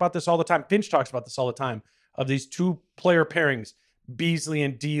talk about this all the time. Finch talks about this all the time of these 2-player pairings, Beasley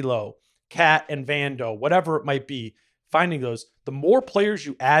and D'Lo, Cat and Vando, whatever it might be. Finding those, the more players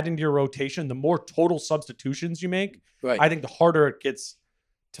you add into your rotation, the more total substitutions you make. Right. I think the harder it gets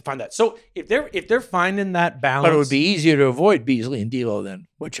to find that. So if they're finding that balance, but it would be easier to avoid Beasley and D'Lo then,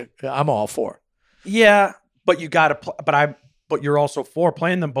 which I'm all for. Yeah, but you got to. But you're also for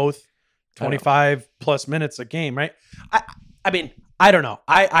playing them both 25 plus minutes a game, right? I mean, I don't know.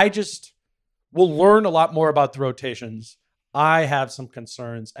 I just will learn a lot more about the rotations. I have some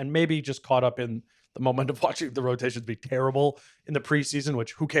concerns, and maybe just caught up in the moment of watching the rotations be terrible in the preseason,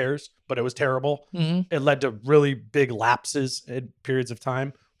 which who cares, but it was terrible. Mm-hmm. It led to really big lapses in periods of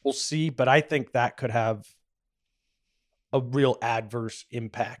time. We'll see, but I think that could have a real adverse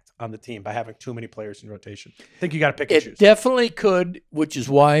impact on the team by having too many players in rotation. I think you got to pick and choose. It definitely could, which is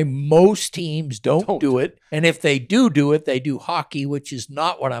why most teams don't do it. And if they do it, they do hockey, which is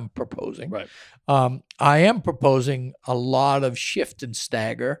not what I'm proposing. Right. I am proposing a lot of shift and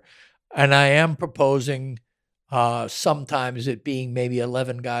stagger. And I am proposing sometimes it being maybe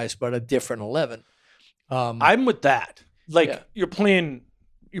 11 guys, but a different 11. I'm with that. You're playing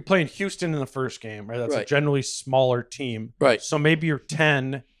Houston in the first game, right? That's a generally smaller team. Right. So maybe your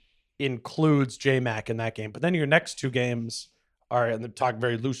 10 includes J-Mac in that game. But then your next 2 games are, and they're talking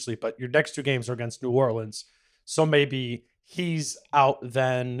very loosely, but your next 2 games are against New Orleans. So maybe he's out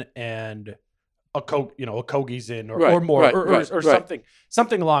then and Okogie's in or more or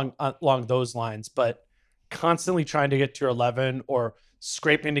something along those lines, but constantly trying to get to your 11 or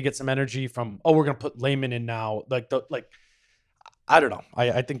scraping to get some energy from, we're going to put Layman in now. I don't know.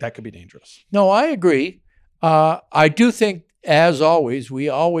 I think that could be dangerous. No, I agree. I do think, as always,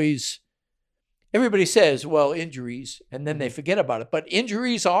 everybody says, well, injuries, and then they forget about it. But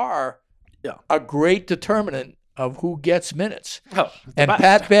injuries are a great determinant of who gets minutes. And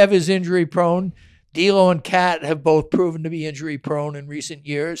Pat Bev is injury prone. D'Lo and Cat have both proven to be injury prone in recent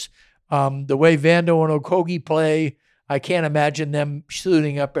years. The way Vando and Okogie play, I can't imagine them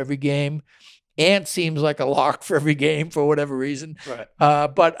suiting up every game. Ant seems like a lock for every game for whatever reason. Right.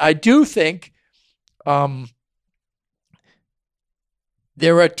 But I do think there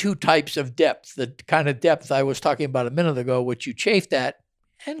are 2 types of depth. The kind of depth I was talking about a minute ago, which you chafed at,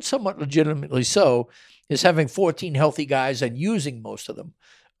 and somewhat legitimately so, is having 14 healthy guys and using most of them,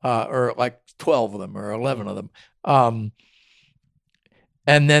 or like 12 of them or 11 of them.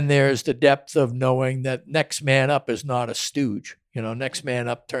 And then there's the depth of knowing that next man up is not a stooge. Next man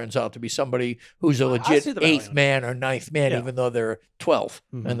up turns out to be somebody who's a legit 8th man or 9th man, even though they're 12th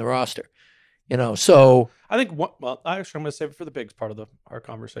in the roster. So I think I'm going to save it for the bigs part of our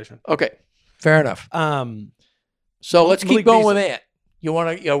conversation. Okay, fair enough. So let's keep going with Ant.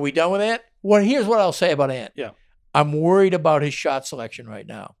 Are we done with Ant? Well, here's what I'll say about Ant. Yeah. I'm worried about his shot selection right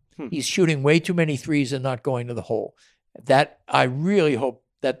now. He's shooting way too many threes and not going to the hole. That I really hope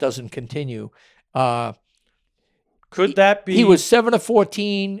that doesn't continue. Could that be? He was 7 of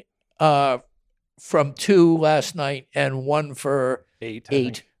 14 from 2 last night and 1 for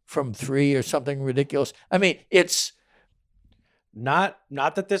 8 from 3 or something ridiculous. I mean, it's not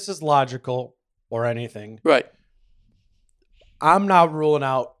that this is logical or anything. Right. I'm not ruling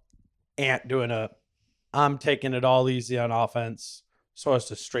out Ant doing I'm taking it all easy on offense so as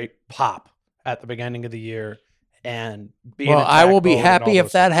to straight pop at the beginning of the year and be. Well, I will be happy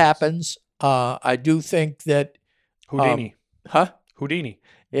if that happens. I do think that Houdini. Houdini.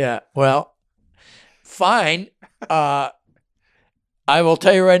 Yeah. Well, fine. I will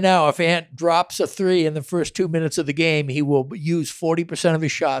tell you right now, if Ant drops a 3 in the first 2 minutes of the game, he will use 40% of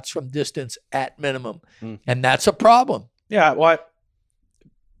his shots from distance at minimum. And that's a problem. Yeah. Well,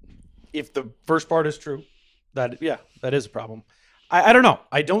 if the first part is true, that is a problem. I don't know.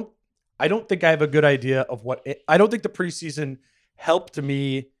 I don't think I have a good idea of I don't think the preseason helped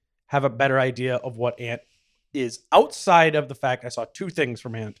me have a better idea of what Ant is, outside of the fact I saw 2 things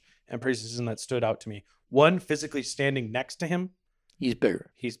from Ant in preseason that stood out to me. One, physically standing next to him. He's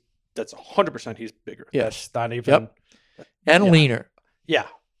bigger. That's 100% he's bigger. Yes. That's not even. Yep. And leaner. Yeah.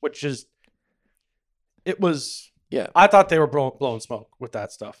 Which is, it was. Yeah. I thought they were blowing smoke with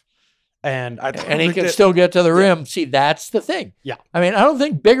that stuff. And he can still get to the rim. See, that's the thing. Yeah. I mean, I don't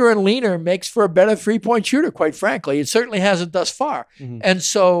think bigger and leaner makes for a better 3-point shooter, quite frankly. It certainly hasn't thus far. Mm-hmm. And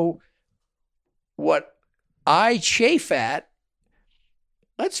so what I chafe at,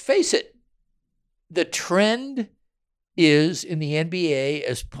 let's face it, the trend is in the NBA,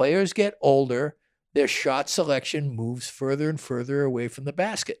 as players get older, their shot selection moves further and further away from the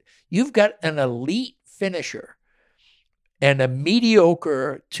basket. You've got an elite finisher and a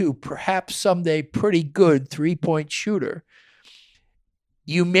mediocre to perhaps someday pretty good three-point shooter.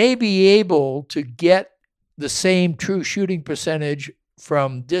 You may be able to get the same true shooting percentage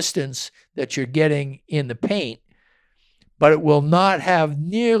from distance that you're getting in the paint, but it will not have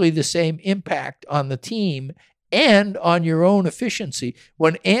nearly the same impact on the team and on your own efficiency.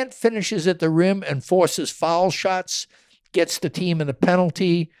 When Ant finishes at the rim and forces foul shots, gets the team in the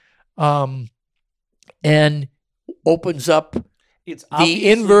penalty, and opens up the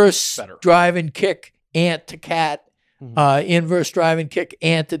inverse drive and kick, Ant to Cat, inverse drive and kick,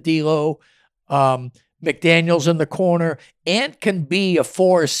 Ant to D'Lo, McDaniels in the corner. Ant can be a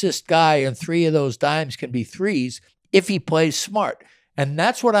 4-assist guy, and 3 of those dimes can be threes if he plays smart. And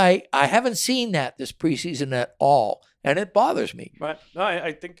that's what I haven't seen that this preseason at all, and it bothers me. Right? No,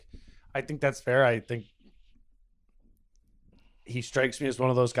 I think that's fair. I think he strikes me as one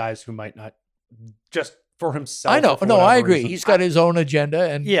of those guys who might not just for himself. I know. No, I agree. Reason. He's got his own agenda,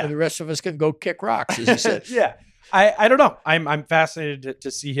 and the rest of us can go kick rocks, as he said. Yeah. I don't know. I'm fascinated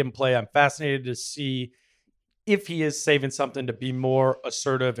to see him play. I'm fascinated to see if he is saving something to be more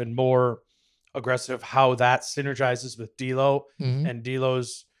assertive and more aggressive, how that synergizes with D'Lo and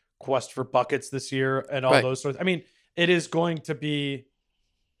D'Lo's quest for buckets this year and all those sorts. I mean, it is going to be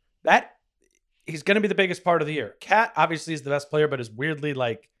that he's going to be the biggest part of the year. Cat obviously is the best player, but is weirdly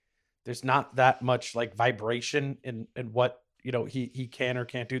like there's not that much like vibration in what he can or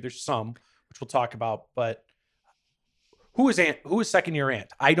can't do. There's some, which we'll talk about, but who is second year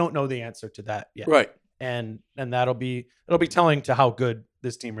Ant? I don't know the answer to that yet. Right. And it'll be telling to how good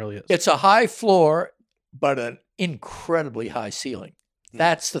this team really is. It's a high floor, but an incredibly high ceiling.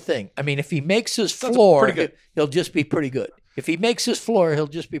 That's the thing. I mean, if he makes his floor, he'll just be pretty good. If he makes his floor, he'll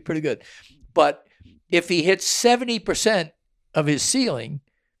just be pretty good. But if he hits 70% of his ceiling,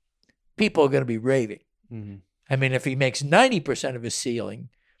 people are going to be raving. Mm-hmm. I mean, if he makes 90% of his ceiling,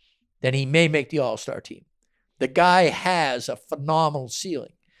 then he may make the All-Star team. The guy has a phenomenal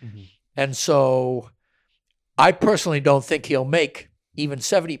ceiling. Mm-hmm. And so I personally don't think he'll make even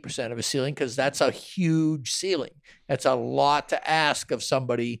 70% of his ceiling, because that's a huge ceiling. That's a lot to ask of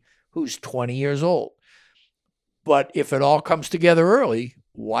somebody who's 20 years old. But if it all comes together early,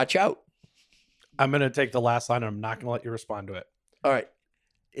 watch out. I'm going to take the last line, and I'm not going to let you respond to it. All right.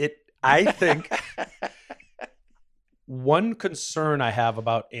 I think one concern I have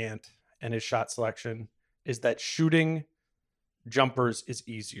about Ant and his shot selection is that shooting jumpers is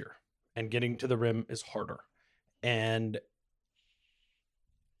easier and getting to the rim is harder. And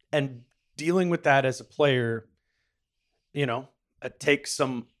dealing with that as a player, it takes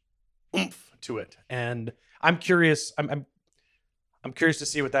some oomph to it. And I'm curious. I'm curious to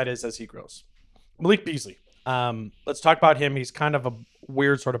see what that is as he grows. Malik Beasley. Let's talk about him. He's kind of a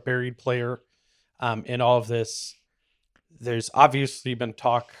weird sort of buried player in all of this. There's obviously been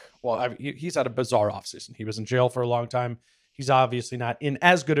talk. Well, he's had a bizarre offseason. He was in jail for a long time. He's obviously not in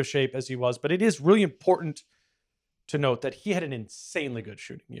as good a shape as he was, but it is really important to note that he had an insanely good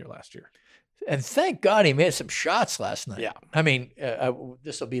shooting year last year. And thank God he made some shots last night. Yeah. I mean,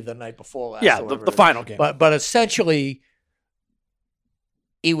 this will be the night before last. Yeah, the final game. But essentially,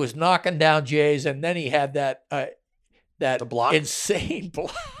 he was knocking down Jays, and then he had that the block? Insane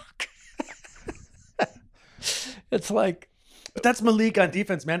block. It's like... But that's Malik on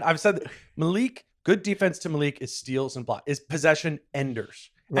defense, man. I've said Malik, good defense to Malik is steals and blocks, is possession enders.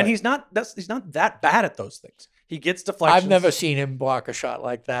 Right. And he's not that bad at those things. He gets deflections. I've never seen him block a shot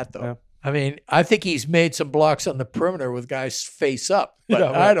like that, though. Yeah. I mean, I think he's made some blocks on the perimeter with guys face up. But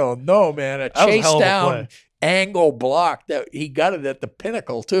I don't know, man. A chase down angle block, that he got it at the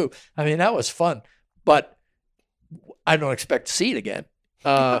pinnacle, too. I mean, that was fun. But I don't expect to see it again.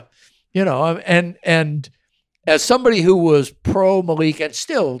 And as somebody who was pro Malik, and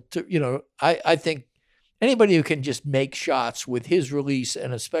still, I think anybody who can just make shots with his release,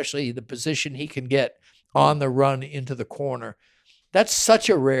 and especially the position he can get on the run into the corner, that's such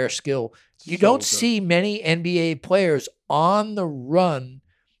a rare skill. You don't see many NBA players on the run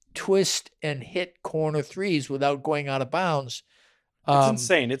twist and hit corner threes without going out of bounds. It's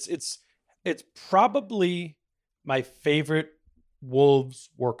insane. It's probably my favorite Wolves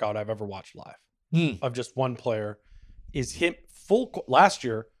workout I've ever watched live. Of just one player is him last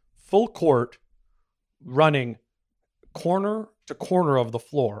year, full court, running corner to corner of the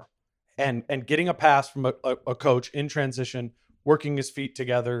floor and getting a pass from a coach in transition, working his feet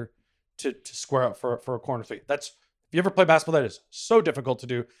together to square up for a corner three. That's If you ever play basketball, that is so difficult to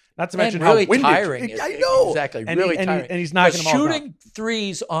do. Not to mention really how windy tiring. I know. Exactly. And really and tiring. and he's knocking them all down shooting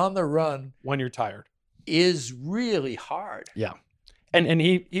threes on the run when you're tired is really hard. Yeah. And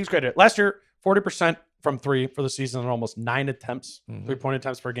he's great at it. Last year, 40% from three for the season and almost 9 attempts, 3-point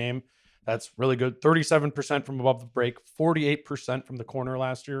attempts per game. That's really good. 37% from above the break, 48% from the corner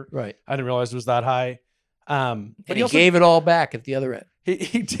last year. Right. I didn't realize it was that high. But he also gave it all back at the other end.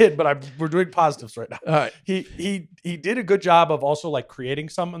 He did, but we're doing positives right now. All right. He did a good job of also like creating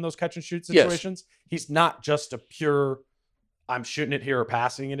some in those catch and shoot situations. Yes. He's not just a pure I'm shooting it here or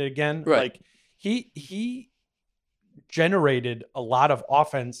passing it again. Right. Like he generated a lot of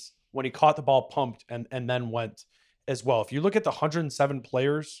offense when he caught the ball pumped and then went as well. If you look at the 107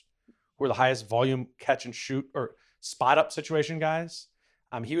 players who are the highest volume catch and shoot or spot up situation guys,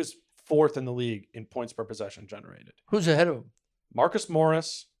 he was 4th in the league in points per possession generated. Who's ahead of him? Marcus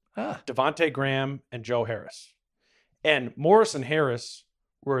Morris, Devontae Graham, and Joe Harris. And Morris and Harris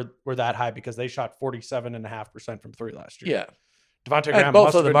were that high because they shot 47.5% from three last year. Yeah. Devontae Graham,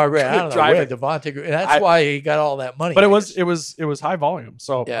 both of them are great. I don't know where driving. Devontae. That's why he got all that money. But it was high volume.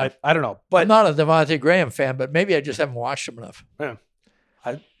 So yeah. I don't know. But I'm not a Devontae Graham fan, but maybe I just haven't watched him enough. Yeah.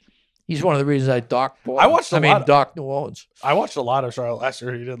 He's one of the reasons I docked New Orleans. I watched a lot of Charlotte last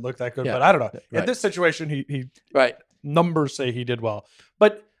year. He didn't look that good, Yeah. but I don't know. Right. In this situation, he right. Numbers say he did well.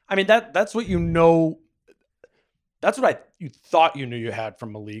 But I mean that's what you know. That's what you thought you knew you had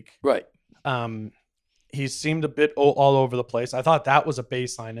from Malik. Right. He seemed a bit all over the place. I thought that was a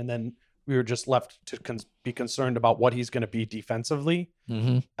baseline, and then we were just left to be concerned about what he's going to be defensively.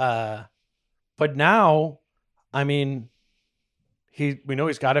 Mm-hmm. But now, I mean, we know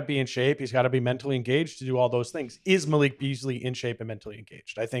he's got to be in shape. He's got to be mentally engaged to do all those things. Is Malik Beasley in shape and mentally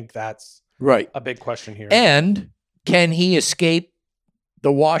engaged? I think that's right. A big question here. And can he escape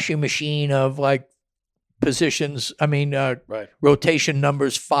the washing machine of like positions? I mean, rotation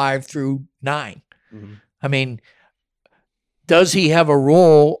numbers 5 through 9. Mm-hmm. I mean, does he have a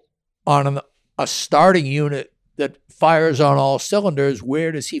role on a starting unit that fires on all cylinders?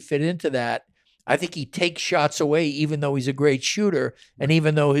 Where does he fit into that? I think he takes shots away, even though he's a great shooter, and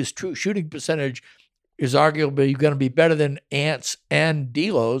even though his true shooting percentage is arguably going to be better than Ant's and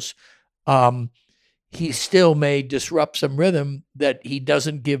D'Lo's, he still may disrupt some rhythm that he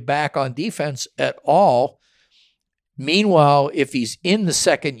doesn't give back on defense at all. Meanwhile, if he's in the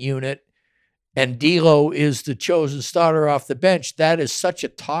second unit and D'Lo is the chosen starter off the bench, that is such a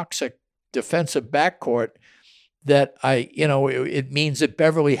toxic defensive backcourt that it means that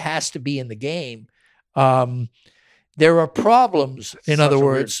Beverly has to be in the game. There are problems, in other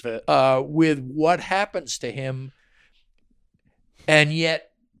words, with what happens to him. And yet,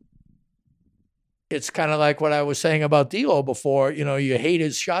 it's kind of like what I was saying about D'Lo before. You hate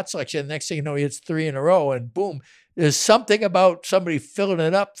his shot selection. Next thing you know, he hits 3 in a row, and boom. There's something about somebody filling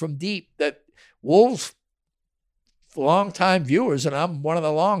it up from deep that Wolves, longtime viewers, and I'm one of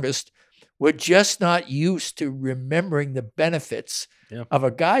the longest, we're just not used to remembering the benefits of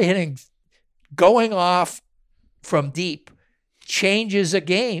a guy going off from deep, changes a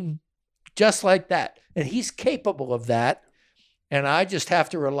game just like that. And he's capable of that. And I just have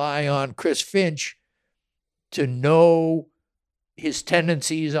to rely on Chris Finch to know his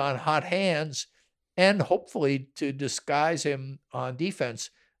tendencies on hot hands and hopefully to disguise him on defense.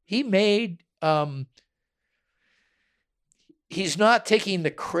 He made... he's not taking the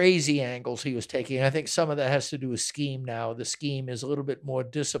crazy angles he was taking. I think some of that has to do with scheme now. The scheme is a little bit more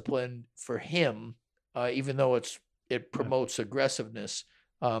disciplined for him, even though it promotes aggressiveness.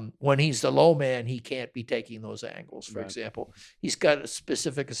 When he's the low man, he can't be taking those angles, for example. He's got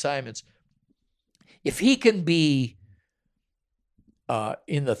specific assignments. If he can be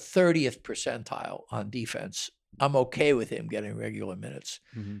in the 30th percentile on defense, I'm okay with him getting regular minutes.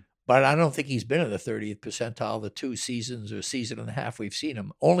 Mm-hmm. But I don't think he's been in the 30th percentile the 2 seasons or season and a half we've seen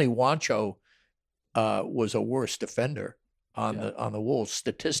him. Only Juancho was a worse defender on the Wolves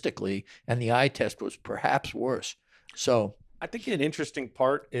statistically, and the eye test was perhaps worse. So I think an interesting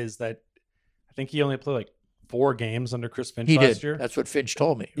part is that I think he only played like 4 games under Chris Finch last year. He did. That's what Finch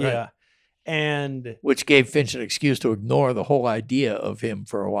told me. Right? Yeah. And which gave Finch an excuse to ignore the whole idea of him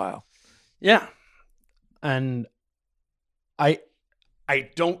for a while. Yeah. And I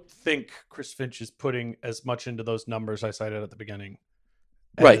don't think Chris Finch is putting as much into those numbers I cited at the beginning.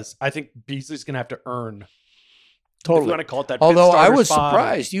 Right. I think Beasley's going to have to earn. Totally. If you want to call it that. Although I was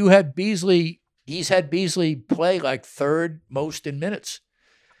surprised. You had Beasley. He's had Beasley play like 3rd most in minutes.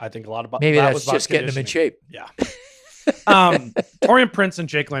 I think a lot about maybe that that's just getting him in shape. Yeah. Taurean Prince and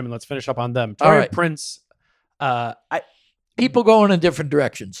Jake Layman. Let's finish up on them. Taurean Prince. People going in different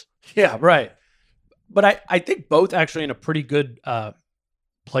directions. Yeah. Right. But I think both actually in a pretty good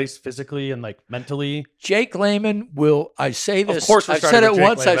place physically and like mentally. Jake Layman will. I say this. Of course, I've said it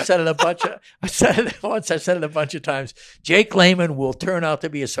once. I've said it a bunch of. I said it once. I've said it a bunch of times. Jake Layman will turn out to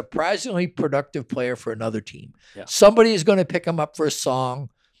be a surprisingly productive player for another team. Yeah. Somebody is going to pick him up for a song,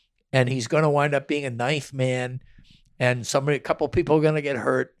 and he's going to wind up being a ninth man. And a couple people are going to get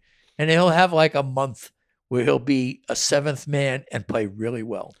hurt, and he'll have like a month where he'll be a seventh man and play really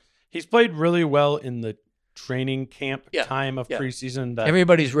well. He's played really well in the training camp time of preseason.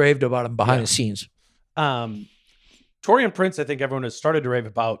 Everybody's raved about him behind the scenes. Taurean Prince, I think everyone has started to rave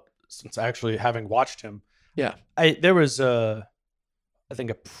about since actually having watched him. Yeah. There was I think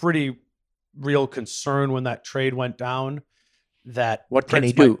a pretty real concern when that trade went down that what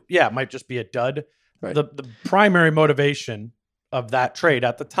Prince can he do? It might just be a dud. Right. The primary motivation of that trade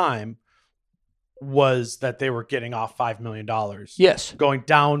at the time was that they were getting off $5 million. Yes. Going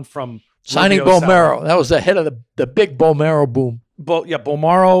down from signing Bolmaro. That was the head of the big Bolmaro boom.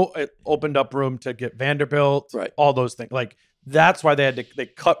 Bolmaro, it opened up room to get Vanderbilt, right? All those things. Like that's why they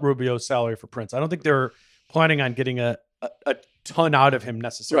cut Rubio's salary for Prince. I don't think they're planning on getting a ton out of him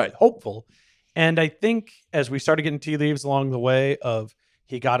necessarily. Right. Hopeful. And I think as we started getting tea leaves along the way of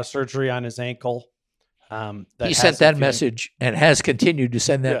he got a surgery on his ankle. He sent that message and has continued to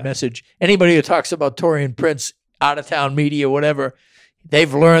send that message. Anybody who talks about Taurean Prince, out of town media, whatever,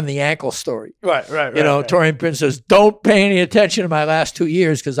 they've learned the ankle story. Right. Taurean Prince says, "Don't pay any attention to my last 2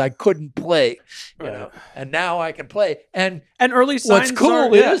 years because I couldn't play, you know, and now I can play." And early signs. What's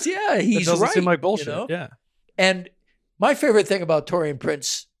cool is, he's it doesn't right. seem like bullshit. You know? Yeah. And my favorite thing about Taurean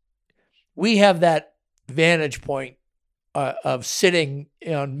Prince, we have that vantage point of sitting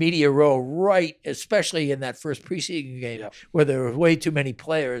on media row, right, especially in that first preseason game where there were way too many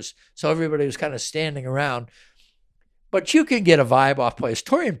players, so everybody was kind of standing around. But you can get a vibe off players.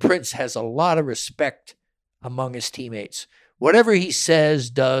 Taurean Prince has a lot of respect among his teammates. Whatever he says,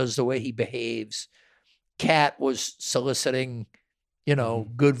 does, the way he behaves. Cat was soliciting,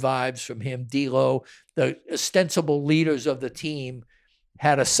 good vibes from him. D'Lo, the ostensible leaders of the team,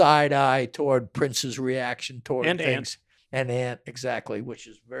 had a side eye toward Prince's reaction toward things. And Ant, exactly, which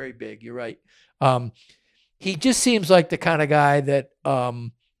is very big. You're right. He just seems like the kind of guy that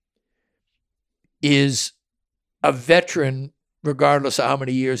is a veteran, regardless of how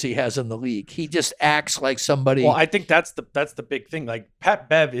many years he has in the league. He just acts like somebody. Well, I think that's the big thing. Like Pat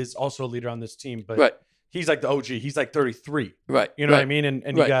Bev is also a leader on this team, but he's like the OG. He's like 33. Right. You know what I mean?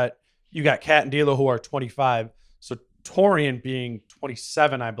 And you got Cat and D'Lo who are 25. So Taurean being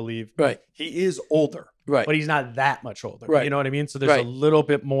 27, I believe. Right. He is older. Right. But he's not that much older. Right. You know what I mean? So there's a little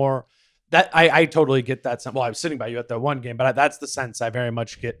bit more that I totally get that sense. Well, I was sitting by you at the one game, but that's the sense I very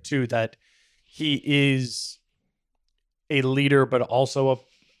much get too, that he is a leader, but also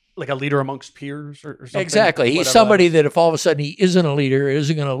a leader amongst peers or something. Exactly. He's somebody that if all of a sudden he isn't a leader,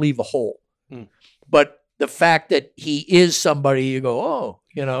 isn't going to leave a hole. But the fact that he is somebody, you go, oh,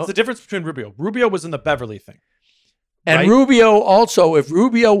 It's the difference between Rubio. Rubio was in the Beverly thing. And right? Rubio also, if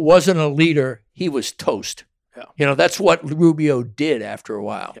Rubio wasn't a leader, he was toast. Yeah. That's what Rubio did after a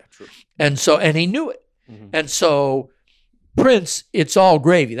while. Yeah, true. And he knew it. Mm-hmm. And so Prince, it's all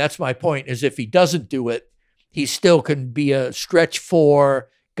gravy. That's my point, is if he doesn't do it, he still can be a stretch four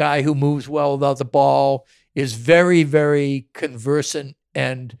guy who moves well without the ball, is very, very conversant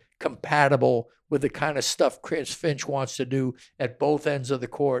and compatible with the kind of stuff Chris Finch wants to do at both ends of the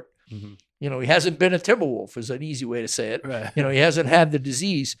court. Mm-hmm. He hasn't been a Timberwolf, is an easy way to say it. Right. He hasn't had the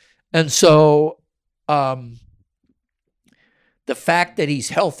disease. And so the fact that he's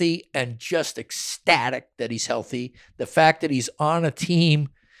healthy and just ecstatic that he's healthy, the fact that he's on a team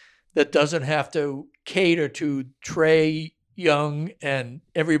that doesn't have to cater to Trae Young and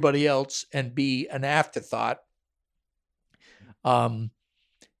everybody else and be an afterthought, and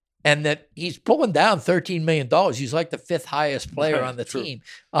that he's pulling down $13 million. He's like the fifth highest player on the team.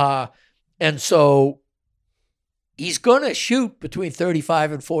 And so he's going to shoot between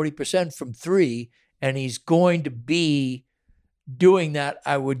 35 and 40% from three, and he's going to be doing that,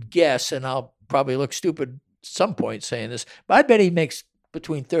 I would guess, and I'll probably look stupid at some point saying this, but I bet he makes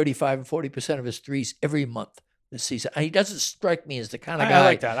between 35 and 40% of his threes every month this season. And he doesn't strike me as the kind of guy I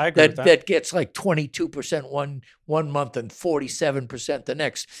like that. I agree with that gets like 22% one month and 47% the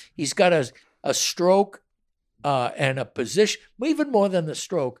next. He's got a stroke and a position, even more than the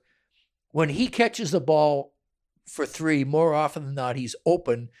stroke. When he catches the ball for three, more often than not, he's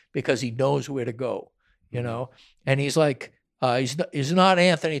open because he knows where to go, And he's like, he's not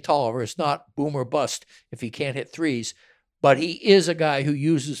Anthony Tolliver. It's not boom or bust if he can't hit threes. But he is a guy who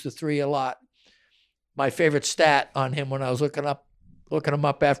uses the three a lot. My favorite stat on him when I was looking him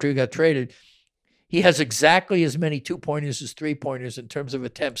up after he got traded, He has exactly as many 2-pointers as 3-pointers in terms of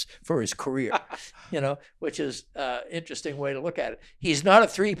attempts for his career, which is an interesting way to look at it. He's not a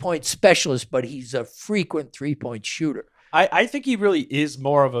 3-point specialist, but he's a frequent 3-point shooter. I think he really is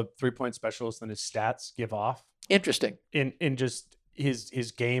more of a 3-point specialist than his stats give off. Interesting. In just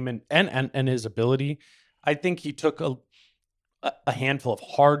his game and his ability. I think he took a handful of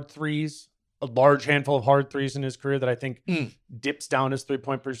hard threes, a large handful of hard threes in his career that I think dips down his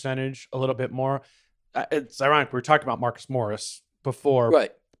 3-point percentage a little bit more. It's ironic. We were talking about Marcus Morris before.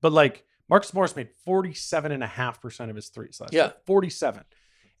 Right. But like Marcus Morris made 47.5% of his threes last year. 47.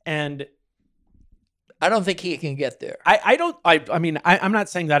 And I don't think he can get there. I'm not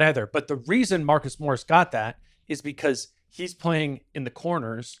saying that either. But the reason Marcus Morris got that is because he's playing in the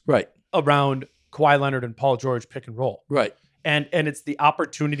corners around Kawhi Leonard and Paul George pick and roll. Right. And it's the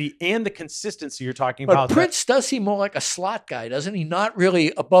opportunity and the consistency you're talking but about. But Prince does seem more like a slot guy, doesn't he? Not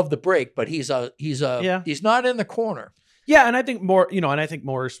really above the break, but he's not in the corner. Yeah, and I think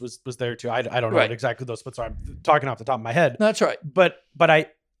Morris was there too. I don't know what exactly those splits are. I'm talking off the top of my head. That's right. But I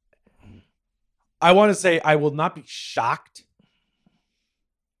want to say I will not be shocked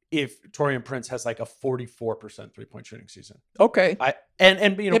if Taurean Prince has like a 44% 3-point shooting season. Okay.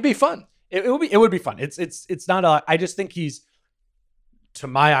 It'd be fun. It would be fun. It's not I just think he's, to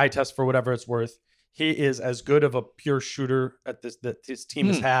my eye test for whatever it's worth, he is as good of a pure shooter at that his team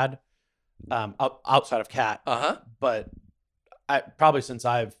has had outside of Cat. But probably since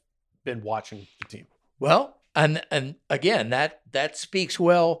I've been watching the team. Well, and again, that speaks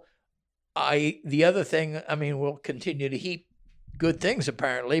well. The other thing, we'll continue to heap good things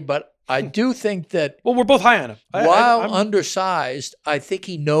apparently, but I do think that we're both high on him. While undersized, I think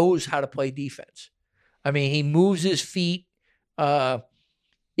he knows how to play defense. He moves his feet.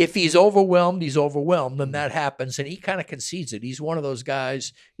 If he's overwhelmed, and that happens, and he kind of concedes it. He's one of those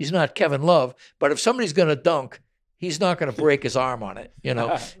guys. He's not Kevin Love, but if somebody's going to dunk, he's not going to break his arm on it.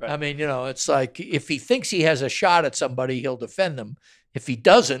 Right. It's like if he thinks he has a shot at somebody, he'll defend them. If he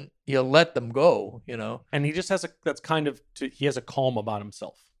doesn't, he'll let them go. And he just has he has a calm about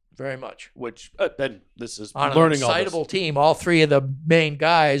himself. Very much. Which then this is on learning an excitable team. All three of the main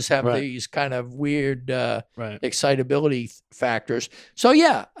guys have these kind of weird excitability factors. So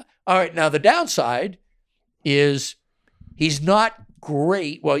yeah. All right. Now the downside is he's not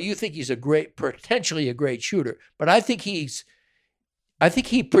great. Well, you think he's potentially a great shooter, but I think he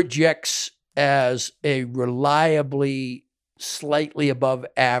projects as a reliably slightly above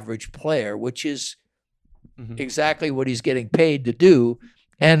average player, which is exactly what he's getting paid to do.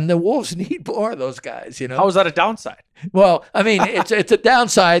 And the Wolves need more of those guys, How is that a downside? Well, it's a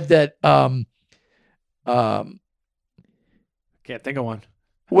downside that can't think of one.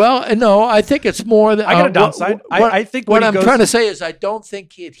 Well, no, I think it's more that I got a downside. I think what I'm trying to say is I don't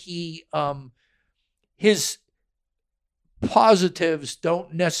think his positives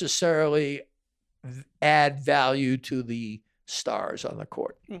don't necessarily add value to the stars on the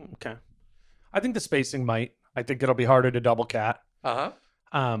court. Okay. I think the spacing might. I think it'll be harder to double Cat.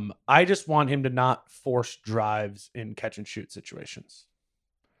 I just want him to not force drives in catch and shoot situations.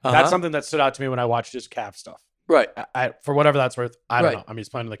 That's something that stood out to me when I watched his Cavs stuff. Right. For whatever that's worth, I don't know. He's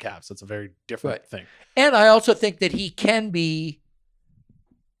playing in the Cavs. That's a very different thing. And I also think that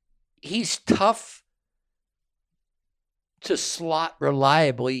he's tough to slot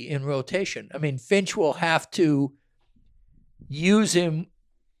reliably in rotation. Finch will have to use him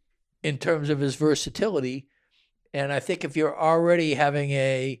in terms of his versatility. And I think if you're already having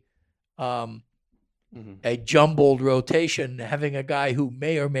a jumbled rotation, having a guy who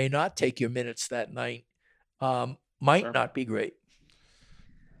may or may not take your minutes that night might not be great.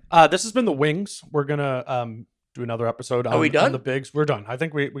 This has been the Wings. We're gonna do another episode on, Are we done? On the bigs. We're done. I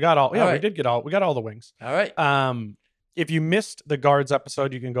think we got all. Yeah, we did get all. We got all the Wings. All right. If you missed the guards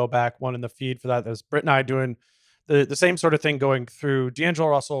episode, you can go back one in the feed for that. There's Britt and I doing the same sort of thing, going through D'Angelo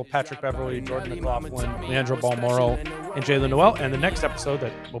Russell, Patrick Beverley, Jordan McLaughlin, Leandro Balmoro, and Jalen Noel. And the next episode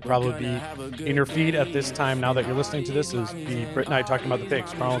that will probably be in your feed at this time, now that you're listening to this, is the Britt and I talking about the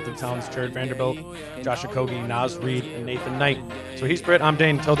picks: Carlton Towns, Jared Vanderbilt, Josh Okogie, Naz Reid, and Nathan Knight. So he's Britt, I'm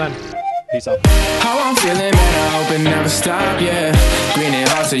Dane. Till then, peace out. How I'm feeling, man, I hope it never stop, yeah. Green and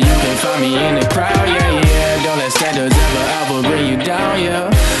hot so you can find me in the crowd, yeah. Don't let standards ever bring you down, yeah.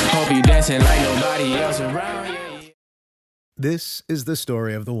 Hope you dancing like nobody else around, yeah. This is the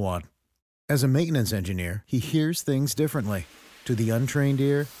story of the one. As a maintenance engineer, he hears things differently. To the untrained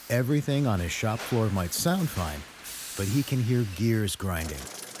ear, everything on his shop floor might sound fine, but he can hear gears grinding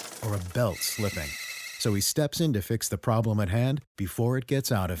or a belt slipping. So he steps in to fix the problem at hand before it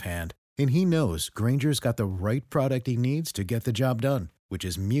gets out of hand. And he knows Grainger's got the right product he needs to get the job done, which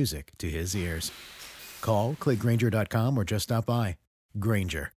is music to his ears. Call, click Grainger.com, or just stop by.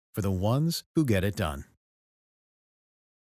 Grainger, for the ones who get it done.